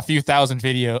a few thousand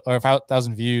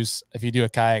views if you do a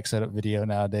kayak setup video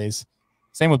nowadays.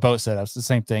 Same with boat setups, the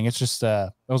same thing. It's just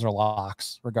those are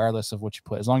locks, regardless of what you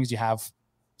put, as long as you have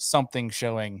something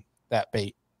showing that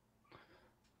bait.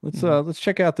 Let's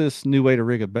check out this new way to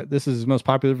rig a bait. This is his most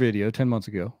popular video 10 months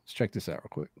ago. Let's check this out real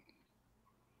quick.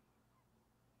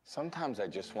 Sometimes I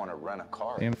just want to run a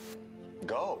car.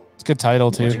 Go. It's a good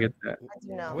title too. Get that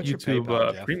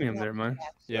YouTube premium there, man.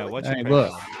 Yeah, what's your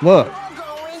look.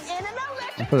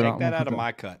 Take that out of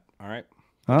my cut. All right.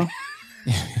 Huh?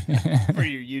 For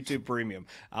your YouTube premium,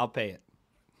 I'll pay it.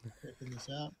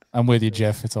 I'm with you,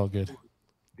 Jeff. It's all good.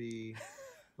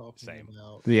 Same.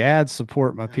 The ads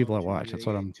support my people that watch. That's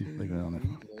what I'm leaving on it.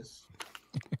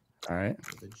 All right.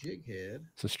 The jig head.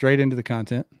 So straight into the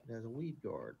content. It has a weed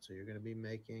guard. So you're going to be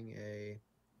making a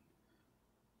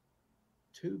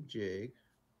tube jig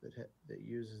that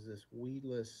uses this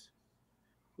weedless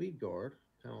weed guard,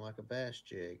 kind of like a bass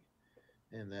jig.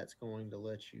 And that's going to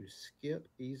let you skip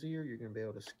easier. You're going to be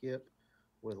able to skip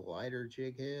with lighter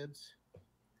jig heads.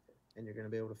 And you're going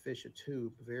to be able to fish a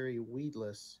tube very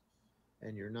weedless.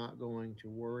 And you're not going to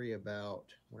worry about,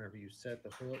 whenever you set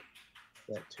the hook,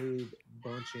 that tube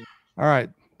bunching. All right.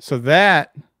 So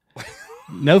that,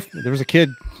 there was a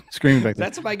kid screaming back there.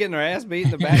 That's somebody getting their ass beat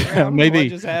in the background. Maybe.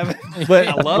 But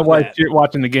I love that.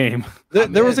 Watching the game.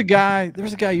 There was a guy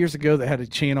years ago that had a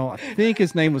channel. I think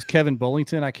his name was Kevin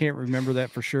Bullington. I can't remember that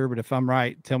for sure, but if I'm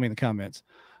right, tell me in the comments.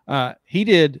 He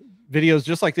did videos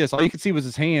just like this. All you could see was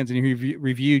his hands, and he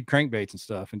reviewed crankbaits and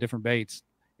stuff and different baits.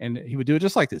 And he would do it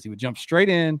just like this. He would jump straight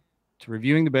in to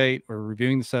reviewing the bait or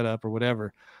reviewing the setup or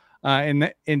whatever.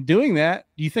 And in doing that,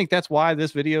 do you think that's why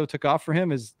this video took off for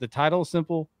him? Is the title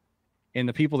simple, and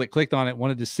the people that clicked on it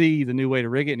wanted to see the new way to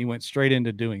rig it, and he went straight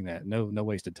into doing that. No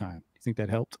wasted time. Do you think that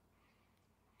helped?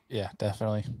 Yeah,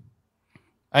 definitely.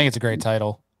 I think it's a great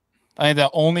title. I think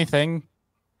the only thing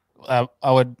I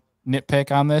would nitpick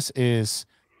on this is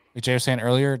like Jay was saying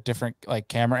earlier, different like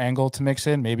camera angle to mix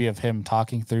in, maybe of him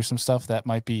talking through some stuff that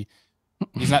might be,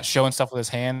 he's not showing stuff with his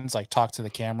hands, like talk to the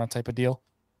camera type of deal.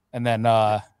 And then,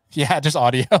 yeah, just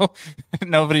audio.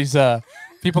 Nobody's,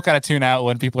 people kind of tune out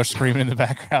when people are screaming in the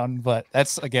background, but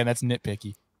that's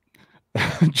nitpicky.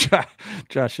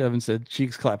 Josh Evans said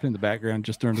cheeks clapping in the background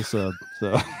just turned a sub.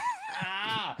 So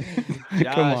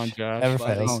come on, Josh. Never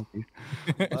fails.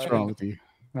 What's wrong with you?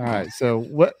 All right. So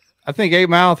what I think 8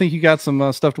 Mile, I think you got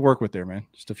some stuff to work with there, man.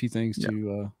 Just a few things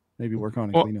to maybe work on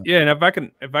and clean up. Yeah, and if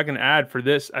I can add for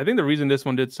this, I think the reason this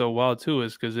one did so well too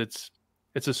is because it's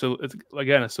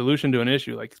again a solution to an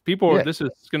issue. Like people, this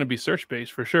is going to be search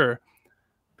based for sure.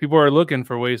 People are looking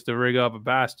for ways to rig up a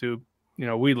bass tube,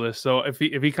 weedless. So if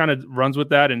he kind of runs with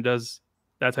that and does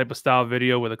that type of style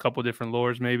video with a couple different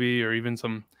lures, maybe, or even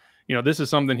some, this is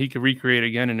something he could recreate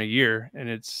again in a year, and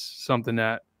it's something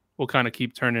that will kind of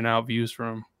keep turning out views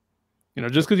from him.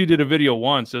 Just because you did a video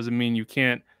once doesn't mean you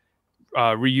can't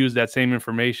reuse that same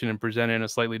information and present it in a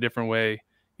slightly different way,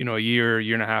 a year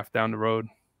and a half down the road.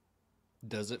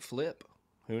 Does it flip?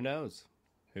 Who knows?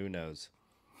 Who knows?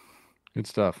 Good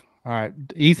stuff. All right.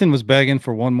 Ethan was begging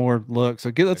for one more look.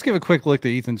 So let's give a quick look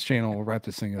to Ethan's channel. We'll wrap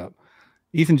this thing up.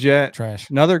 Ethan Jett,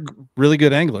 another really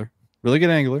good angler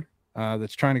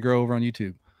that's trying to grow over on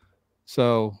YouTube.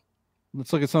 So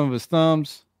let's look at some of his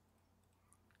thumbs.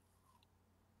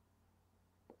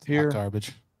 Here.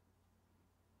 Garbage.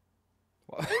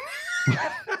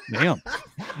 Damn.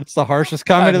 It's the harshest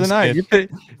comment of the night.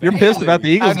 You're pissed about the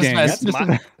Eagles game.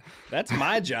 That's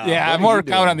my job. Yeah, I'm more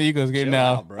comment on the Eagles game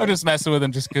now. I'm just messing with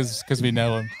him just because we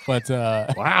know him. But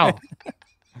wow.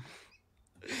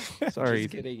 Sorry,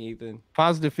 just kidding, Ethan.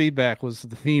 Positive feedback was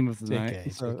the theme of the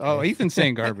night. So, Ethan's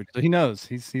saying garbage. So he knows.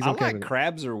 He's okay. I like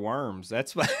crabs or worms.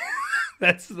 That's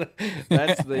the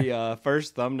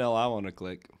first thumbnail I want to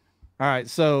click. All right,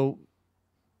 so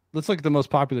let's look at the most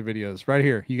popular videos right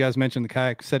here. You guys mentioned the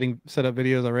kayak setup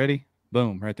videos already.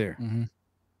 Boom, right there. Mm-hmm.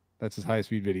 That's his highest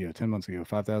viewed video 10 months ago.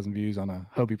 5,000 views on a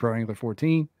Hobie Pro Angler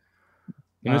 14.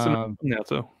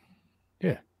 So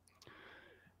yeah.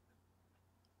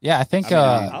 Yeah, I think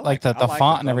like the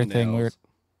font and everything.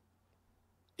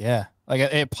 Like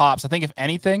it pops. I think if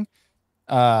anything,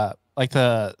 like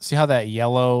see how that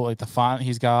yellow, like the font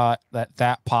he's got,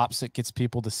 that pops. It gets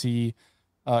people to see,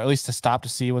 at least to stop to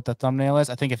see what the thumbnail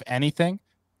is. I think if anything,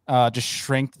 just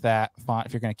shrink that font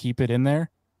if you're going to keep it in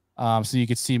there, so you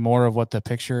could see more of what the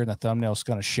picture and the thumbnail is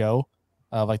going to show,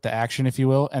 like the action, if you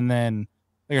will. And then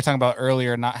like you were talking about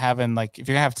earlier, not having like if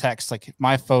you're gonna have text, like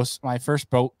my first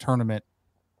boat tournament.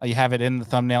 You have it in the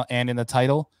thumbnail and in the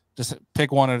title. Just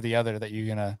pick one or the other that you're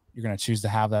gonna choose to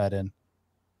have that in.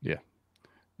 Yeah,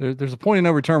 there's a point of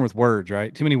no return with words,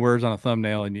 right? Too many words on a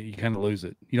thumbnail, and you kind of lose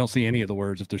it. You don't see any of the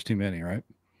words if there's too many, right?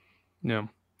 Yeah.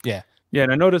 Yeah,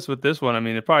 and I noticed with this one, I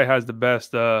mean, it probably has the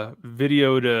best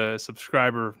video to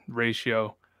subscriber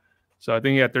ratio. So I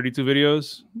think he had 32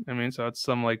 videos. I mean, so it's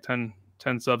some like 10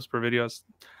 subs per video. It's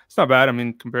not bad. I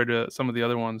mean, compared to some of the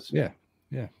other ones. Yeah,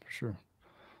 for sure.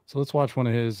 So let's watch one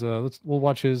of his. We'll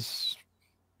watch his.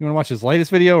 You want to watch his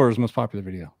latest video or his most popular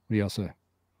video? What do y'all say?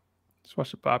 Let's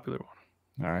watch the popular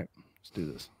one. All right, let's do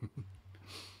this.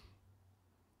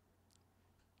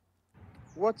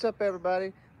 What's up,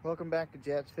 everybody? Welcome back to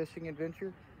Jett's Fishing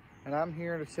Adventure, and I'm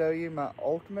here to show you my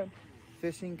ultimate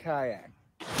fishing kayak.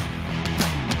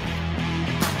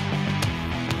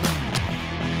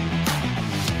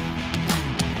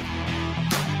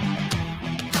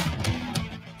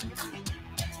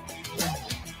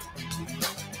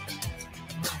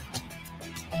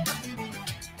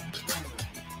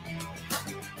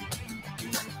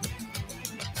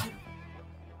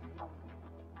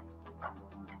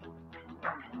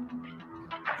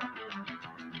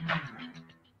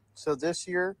 So this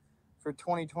year, for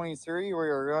 2023, we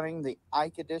are running the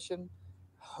Ike Edition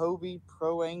Hobie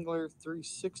Pro Angler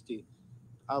 360.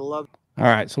 I love it. All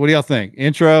right, so what do y'all think?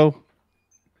 Intro,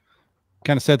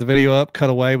 kind of set the video up, cut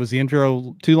away. Was the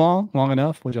intro too long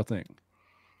enough? What y'all think?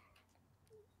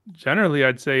 Generally,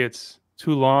 I'd say it's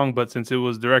too long, but since it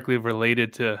was directly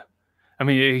related to, I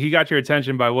mean, he got your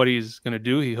attention by what he's going to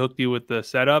do. He hooked you with the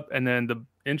setup, and then the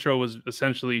intro was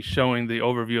essentially showing the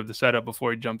overview of the setup before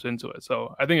he jumps into it.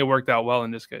 So I think it worked out well in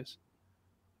this case.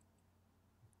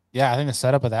 Yeah, I think the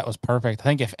setup of that was perfect. I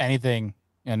think if anything,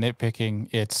 nitpicking,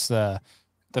 it's the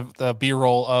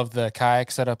B-roll of the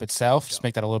kayak setup itself. Just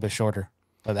make that a little bit shorter.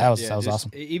 But that was awesome.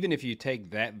 Even if you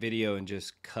take that video and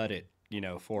just cut it,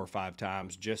 4 or 5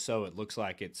 times, just so it looks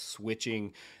like it's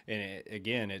switching, and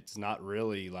again, it's not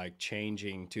really like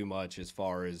changing too much as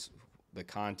far as the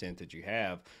content that you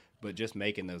have. but just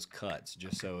making those cuts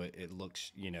just so it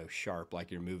looks, you know, sharp,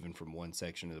 like you're moving from one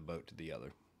section of the boat to the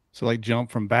other. So like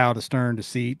jump from bow to stern to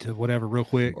seat to whatever real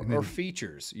quick. Or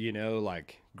features, you know,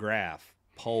 like graph,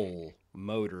 pole,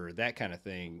 motor, that kind of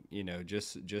thing, you know,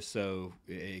 just so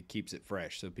it keeps it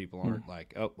fresh, so people aren't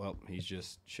like, oh, well, he's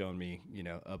just showing me, you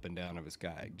know, up and down of his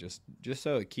kayak, just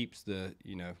so it keeps the,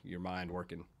 you know, your mind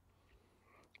working.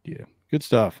 Yeah, good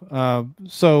stuff.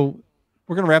 So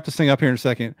we're gonna wrap this thing up here in a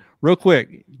second. Real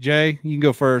quick, Jay, you can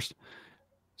go first.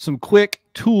 Some quick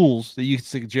tools that you can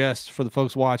suggest for the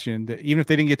folks watching that even if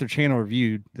they didn't get their channel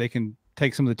reviewed, they can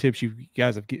take some of the tips you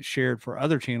guys have shared for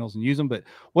other channels and use them. But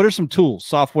what are some tools,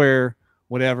 software,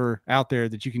 whatever out there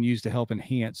that you can use to help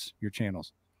enhance your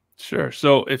channels? Sure.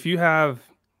 So if you have,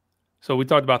 so we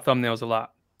talked about thumbnails a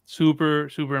lot. Super,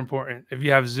 super important. If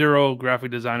you have zero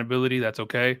graphic design ability, that's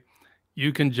okay.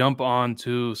 You can jump on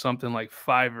to something like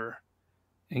Fiverr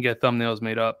and get thumbnails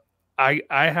made up. I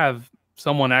have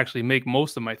someone actually make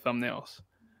most of my thumbnails,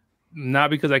 not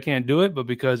because I can't do it, but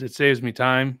because it saves me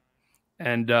time,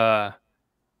 and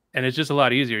it's just a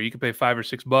lot easier. You can pay $5 or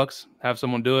 $6, have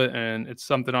someone do it, and it's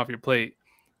something off your plate.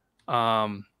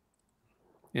 You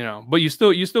know, but you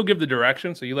still give the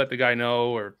direction, so you let the guy know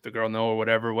or the girl know or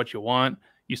whatever what you want.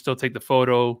 You still take the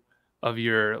photo of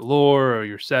your lure or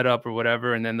your setup or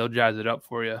whatever, and then they'll jazz it up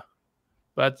for you.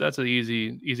 But that's an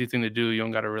easy thing to do. You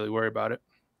don't got to really worry about it.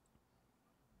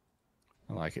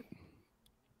 I like it.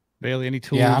 Bailey, any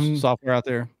tools, software out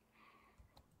there?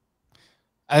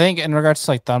 I think in regards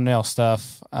to like thumbnail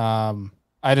stuff,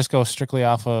 I just go strictly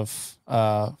off of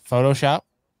Photoshop.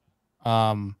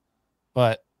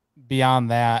 But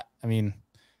beyond that, I mean,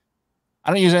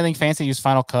 I don't use anything fancy. I use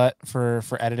Final Cut for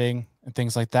editing and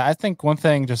things like that. I think one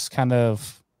thing just kind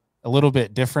of a little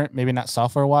bit different, maybe not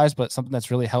software wise, but something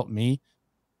that's really helped me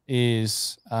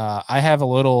is I have a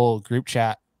little group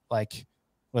chat like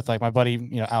with like my buddy,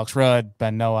 you know, Alex Rudd,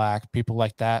 Ben Nowak, people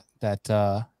like that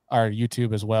are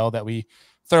YouTube as well, that we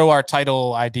throw our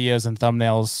title ideas and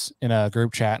thumbnails in a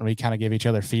group chat and we kind of give each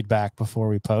other feedback before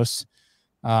we post.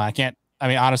 I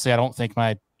mean, honestly, I don't think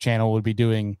my channel would be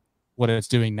doing what it's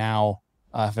doing now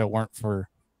if it weren't for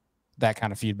that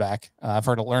kind of feedback. I've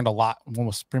learned a lot,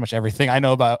 almost pretty much everything I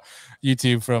know about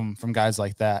YouTube from guys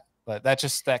like that. But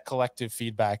that collective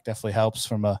feedback definitely helps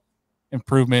from a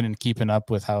improvement and keeping up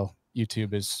with how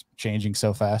YouTube is changing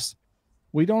so fast.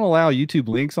 We don't allow YouTube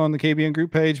links on the KBN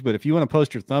group page, but if you want to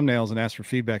post your thumbnails and ask for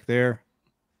feedback there,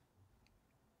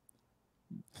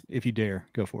 if you dare,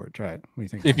 go for it. Try it. What do you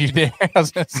think? If you dare. I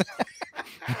was gonna say.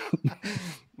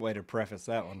 Way to preface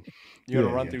that one. You want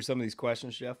to run through some of these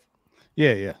questions, Jeff?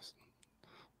 Yeah.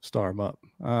 Star them up.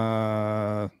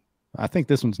 I think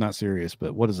this one's not serious,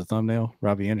 but what is a thumbnail?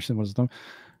 Robbie Anderson, what is a thumbnail?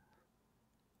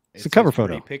 It's a cover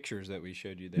photo. Pictures that we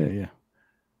showed you there.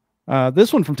 Yeah.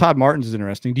 This one from Todd Martins is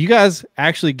interesting. Do you guys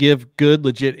actually give good,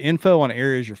 legit info on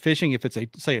areas you're fishing? If it's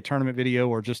say a tournament video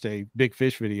or just a big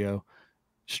fish video,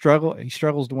 he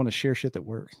struggles to want to share shit that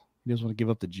works. He doesn't want to give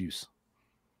up the juice.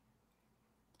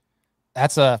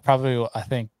 That's probably, I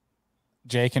think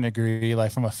Jay can agree,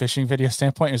 like from a fishing video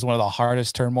standpoint, is one of the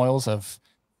hardest turmoils of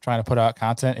trying to put out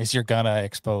content is you're going to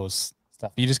expose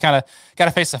stuff. You just kind of got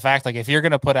to face the fact, like if you're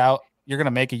going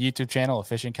to make a YouTube channel of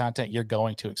fishing content, you're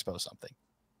going to expose something.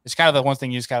 It's kind of the one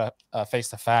thing you just got to face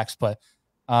the facts. But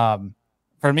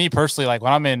for me personally, like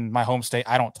when I'm in my home state,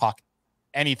 I don't talk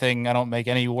anything. I don't make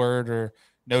any word or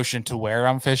notion to where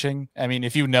I'm fishing. I mean,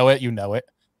 if you know it, you know it.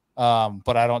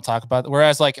 But I don't talk about it.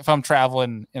 Whereas like if I'm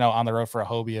traveling, you know, on the road for a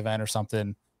Hobie event or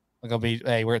something, like I'll be,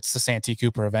 hey, where it's the Santee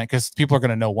Cooper event, because people are going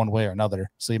to know one way or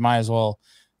another. So you might as well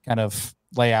kind of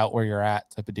lay out where you're at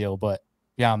type of deal. But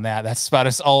beyond that, that's about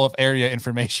as all of area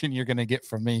information you're going to get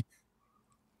from me.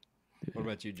 What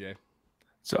about you, Jay?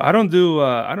 So I don't do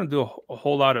a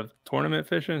whole lot of tournament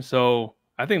fishing. So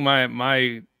I think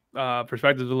my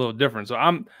perspective is a little different. So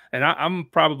I'm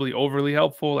probably overly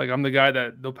helpful. Like I'm the guy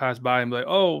that they'll pass by and be like,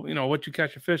 oh, you know, what you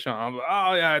catch your fish on? I'm like,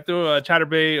 oh yeah, I threw a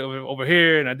chatterbait over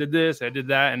here and I did this, I did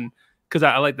that. And because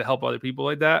I like to help other people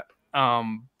like that.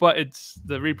 But it's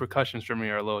the repercussions for me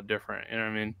are a little different. You know what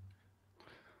I mean?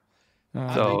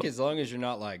 I think as long as you're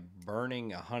not like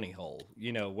burning a honey hole,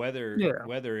 you know, whether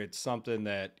it's something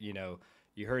that, you know,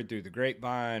 you heard through the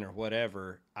grapevine or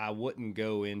whatever, I wouldn't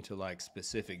go into like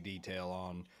specific detail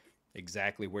on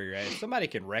exactly where you're at. If somebody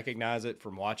can recognize it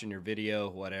from watching your video,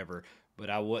 whatever, but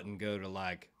I wouldn't go to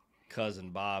like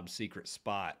Cousin Bob's secret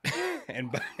spot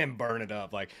and burn it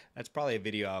up. Like that's probably a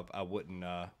video I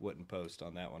wouldn't post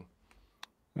on that one.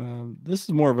 This is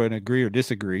more of an agree or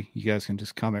disagree. You guys can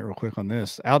just comment real quick on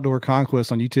this. Outdoor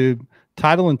Conquest on YouTube.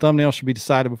 Title and thumbnail should be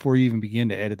decided before you even begin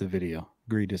to edit the video.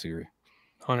 Agree, disagree.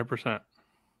 100%.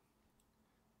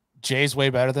 Jay's way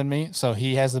better than me, so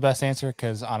he has the best answer.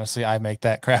 Because honestly, I make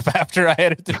that crap after I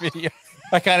edit the video.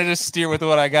 I kind of just steer with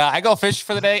what I got. I go fish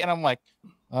for the day, and I'm like,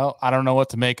 oh, I don't know what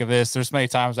to make of this. There's many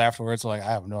times afterwards, like,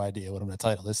 I have no idea what I'm going to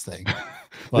title this thing.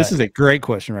 But this is a great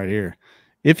question right here.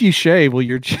 If you shave, will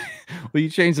you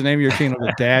change the name of your channel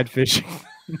to Dad Fishing?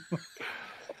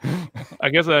 I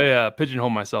guess I pigeonhole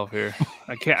myself here.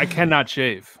 I cannot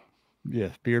shave. Yeah,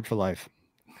 beard for life.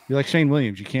 You're like Shane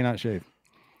Williams. You cannot shave.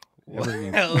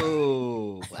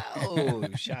 Whoa,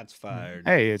 shots fired.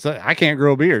 Hey, I can't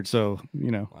grow a beard, so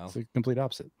it's the complete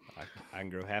opposite. I can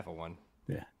grow half of one.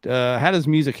 Yeah. How does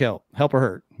music help or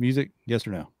hurt? Music, yes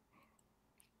or no?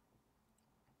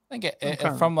 I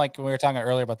think from like we were talking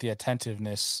earlier about the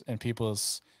attentiveness and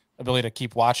people's ability to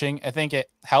keep watching, I think it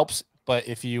helps. But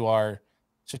if you are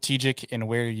strategic in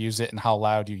where you use it and how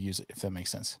loud you use it, if that makes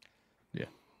sense.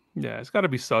 Yeah, it's got to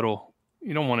be subtle.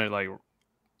 You don't want it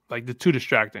like too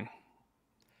distracting.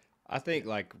 I think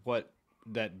like what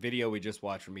that video we just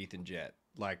watched from Ethan Jett,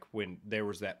 like when there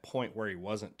was that point where he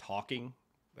wasn't talking,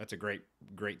 that's a great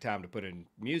time to put in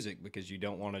music, because you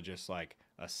don't want to just like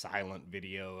a silent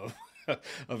video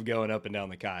of going up and down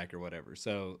the kayak or whatever.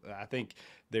 So I think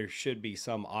there should be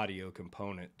some audio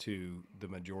component to the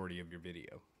majority of your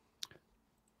video.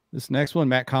 This next one,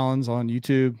 Matt Collins on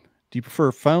YouTube. Do you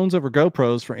prefer phones over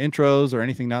GoPros for intros or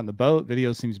anything not in the boat?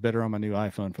 Video seems better on my new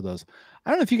iPhone for those. I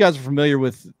don't know if you guys are familiar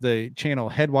with the channel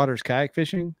Headwaters Kayak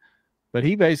Fishing, but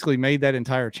he basically made that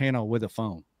entire channel with a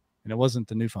phone, and it wasn't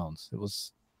the new phones. It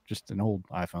was just an old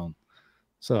iPhone.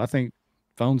 So I think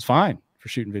phone's fine for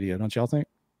shooting video. Don't y'all think?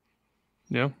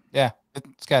 Yeah. Yeah.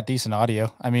 It's got decent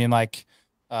audio. I mean, like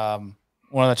one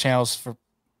of the channels for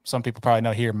some people probably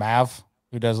know here, Mav,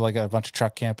 who does like a bunch of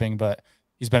truck camping, but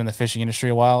he's been in the fishing industry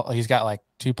a while. He's got like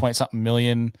 2-point-something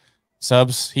million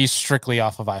subs. He's strictly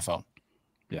off of iPhone.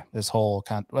 Yeah. This whole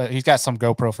he's got some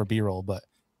GoPro for B-roll, but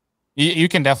you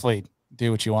can definitely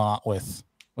do what you want with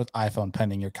iPhone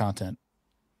pending your content.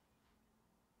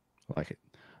 I like it.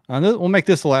 We'll make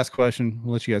this the last question.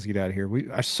 We'll let you guys get out of here.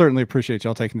 I certainly appreciate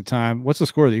y'all taking the time. What's the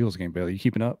score of the Eagles game, Bailey? You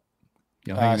keeping up?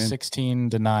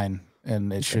 16-9,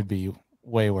 and it should be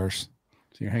way worse.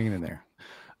 So you're hanging in there.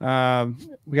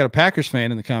 We got a Packers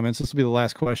fan in the comments. This will be the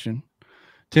last question.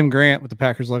 Tim Grant with the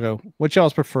Packers logo. What's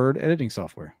y'all's preferred editing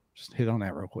software? Just hit on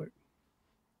that real quick.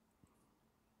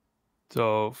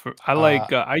 So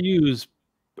I use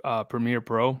Premiere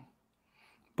Pro,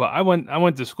 but I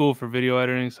went to school for video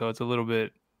editing, so it's a little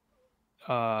bit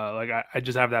I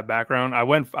just have that background.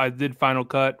 I did Final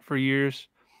Cut for years,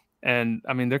 and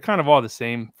I mean they're kind of all the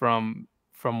same from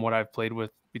what I've played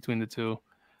with between the two.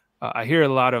 I hear a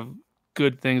lot of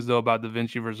good things though about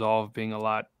DaVinci Resolve being a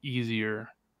lot easier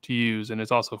to use, and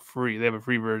it's also free. They have a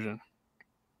free version.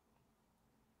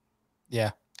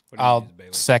 Yeah, I'll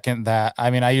second that.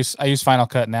 I mean, I use Final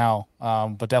Cut now,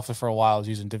 but definitely for a while I was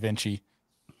using DaVinci.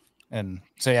 And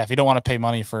so yeah, if you don't want to pay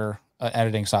money for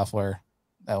editing software,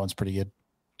 that one's pretty good.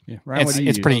 Yeah, Ryan,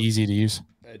 it's pretty easy to use.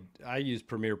 I use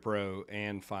Premiere Pro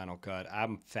and Final Cut.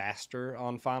 I'm faster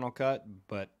on Final Cut,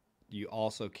 but you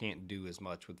also can't do as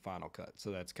much with Final Cut.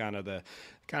 So that's kind of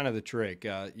the trick.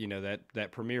 That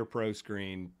Premiere Pro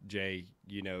screen, Jay,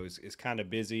 is kind of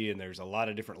busy, and there's a lot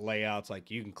of different layouts. Like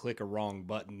you can click a wrong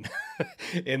button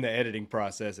in the editing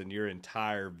process, and your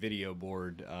entire video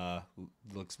board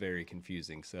looks very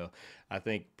confusing. So I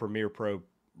think Premiere Pro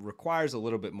requires a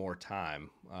little bit more time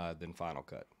than Final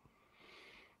Cut.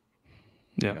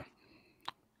 Yeah.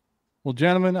 Well,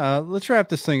 gentlemen, let's wrap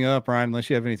this thing up, Ryan, unless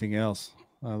you have anything else.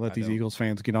 Let these Eagles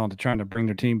fans get on to trying to bring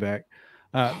their team back.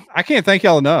 I can't thank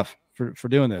y'all enough for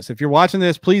doing this. If you're watching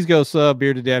this, please go sub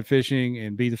Bearded Dad Fishing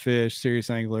and Be the Fish, Serious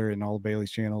Angler, and all of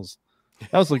Bailey's channels.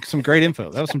 That was like some great info.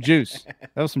 That was some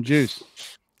juice.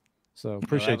 So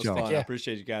appreciate y'all. I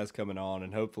appreciate you guys coming on,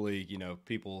 and hopefully,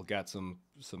 people got some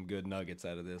good nuggets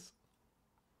out of this.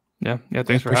 Yeah.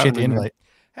 Thanks for having me. Appreciate the invite.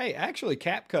 Hey, actually,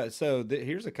 CapCut. So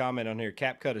here's a comment on here.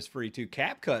 CapCut is free too.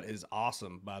 CapCut is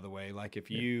awesome, by the way. Like if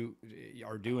you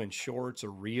are doing shorts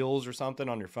or reels or something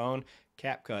on your phone,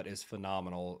 CapCut is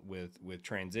phenomenal with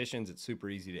transitions. It's super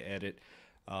easy to edit.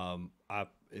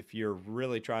 If you're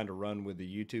really trying to run with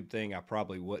the YouTube thing, I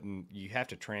probably wouldn't. You have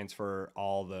to transfer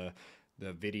all the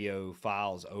video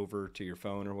files over to your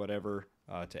phone or whatever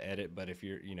to edit. But if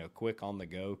you're quick on the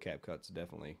go, CapCut's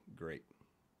definitely great.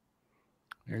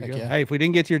 There you go. Yeah. Hey, if we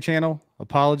didn't get to your channel,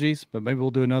 apologies, but maybe we'll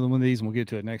do another one of these and we'll get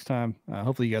to it next time.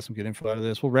 Hopefully you got some good info out of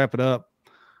this. We'll wrap it up.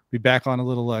 Be back on a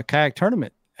little kayak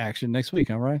tournament action next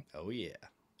week. All right. Oh, yeah.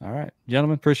 All right.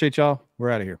 Gentlemen, appreciate y'all. We're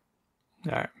out of here.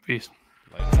 All right. Peace.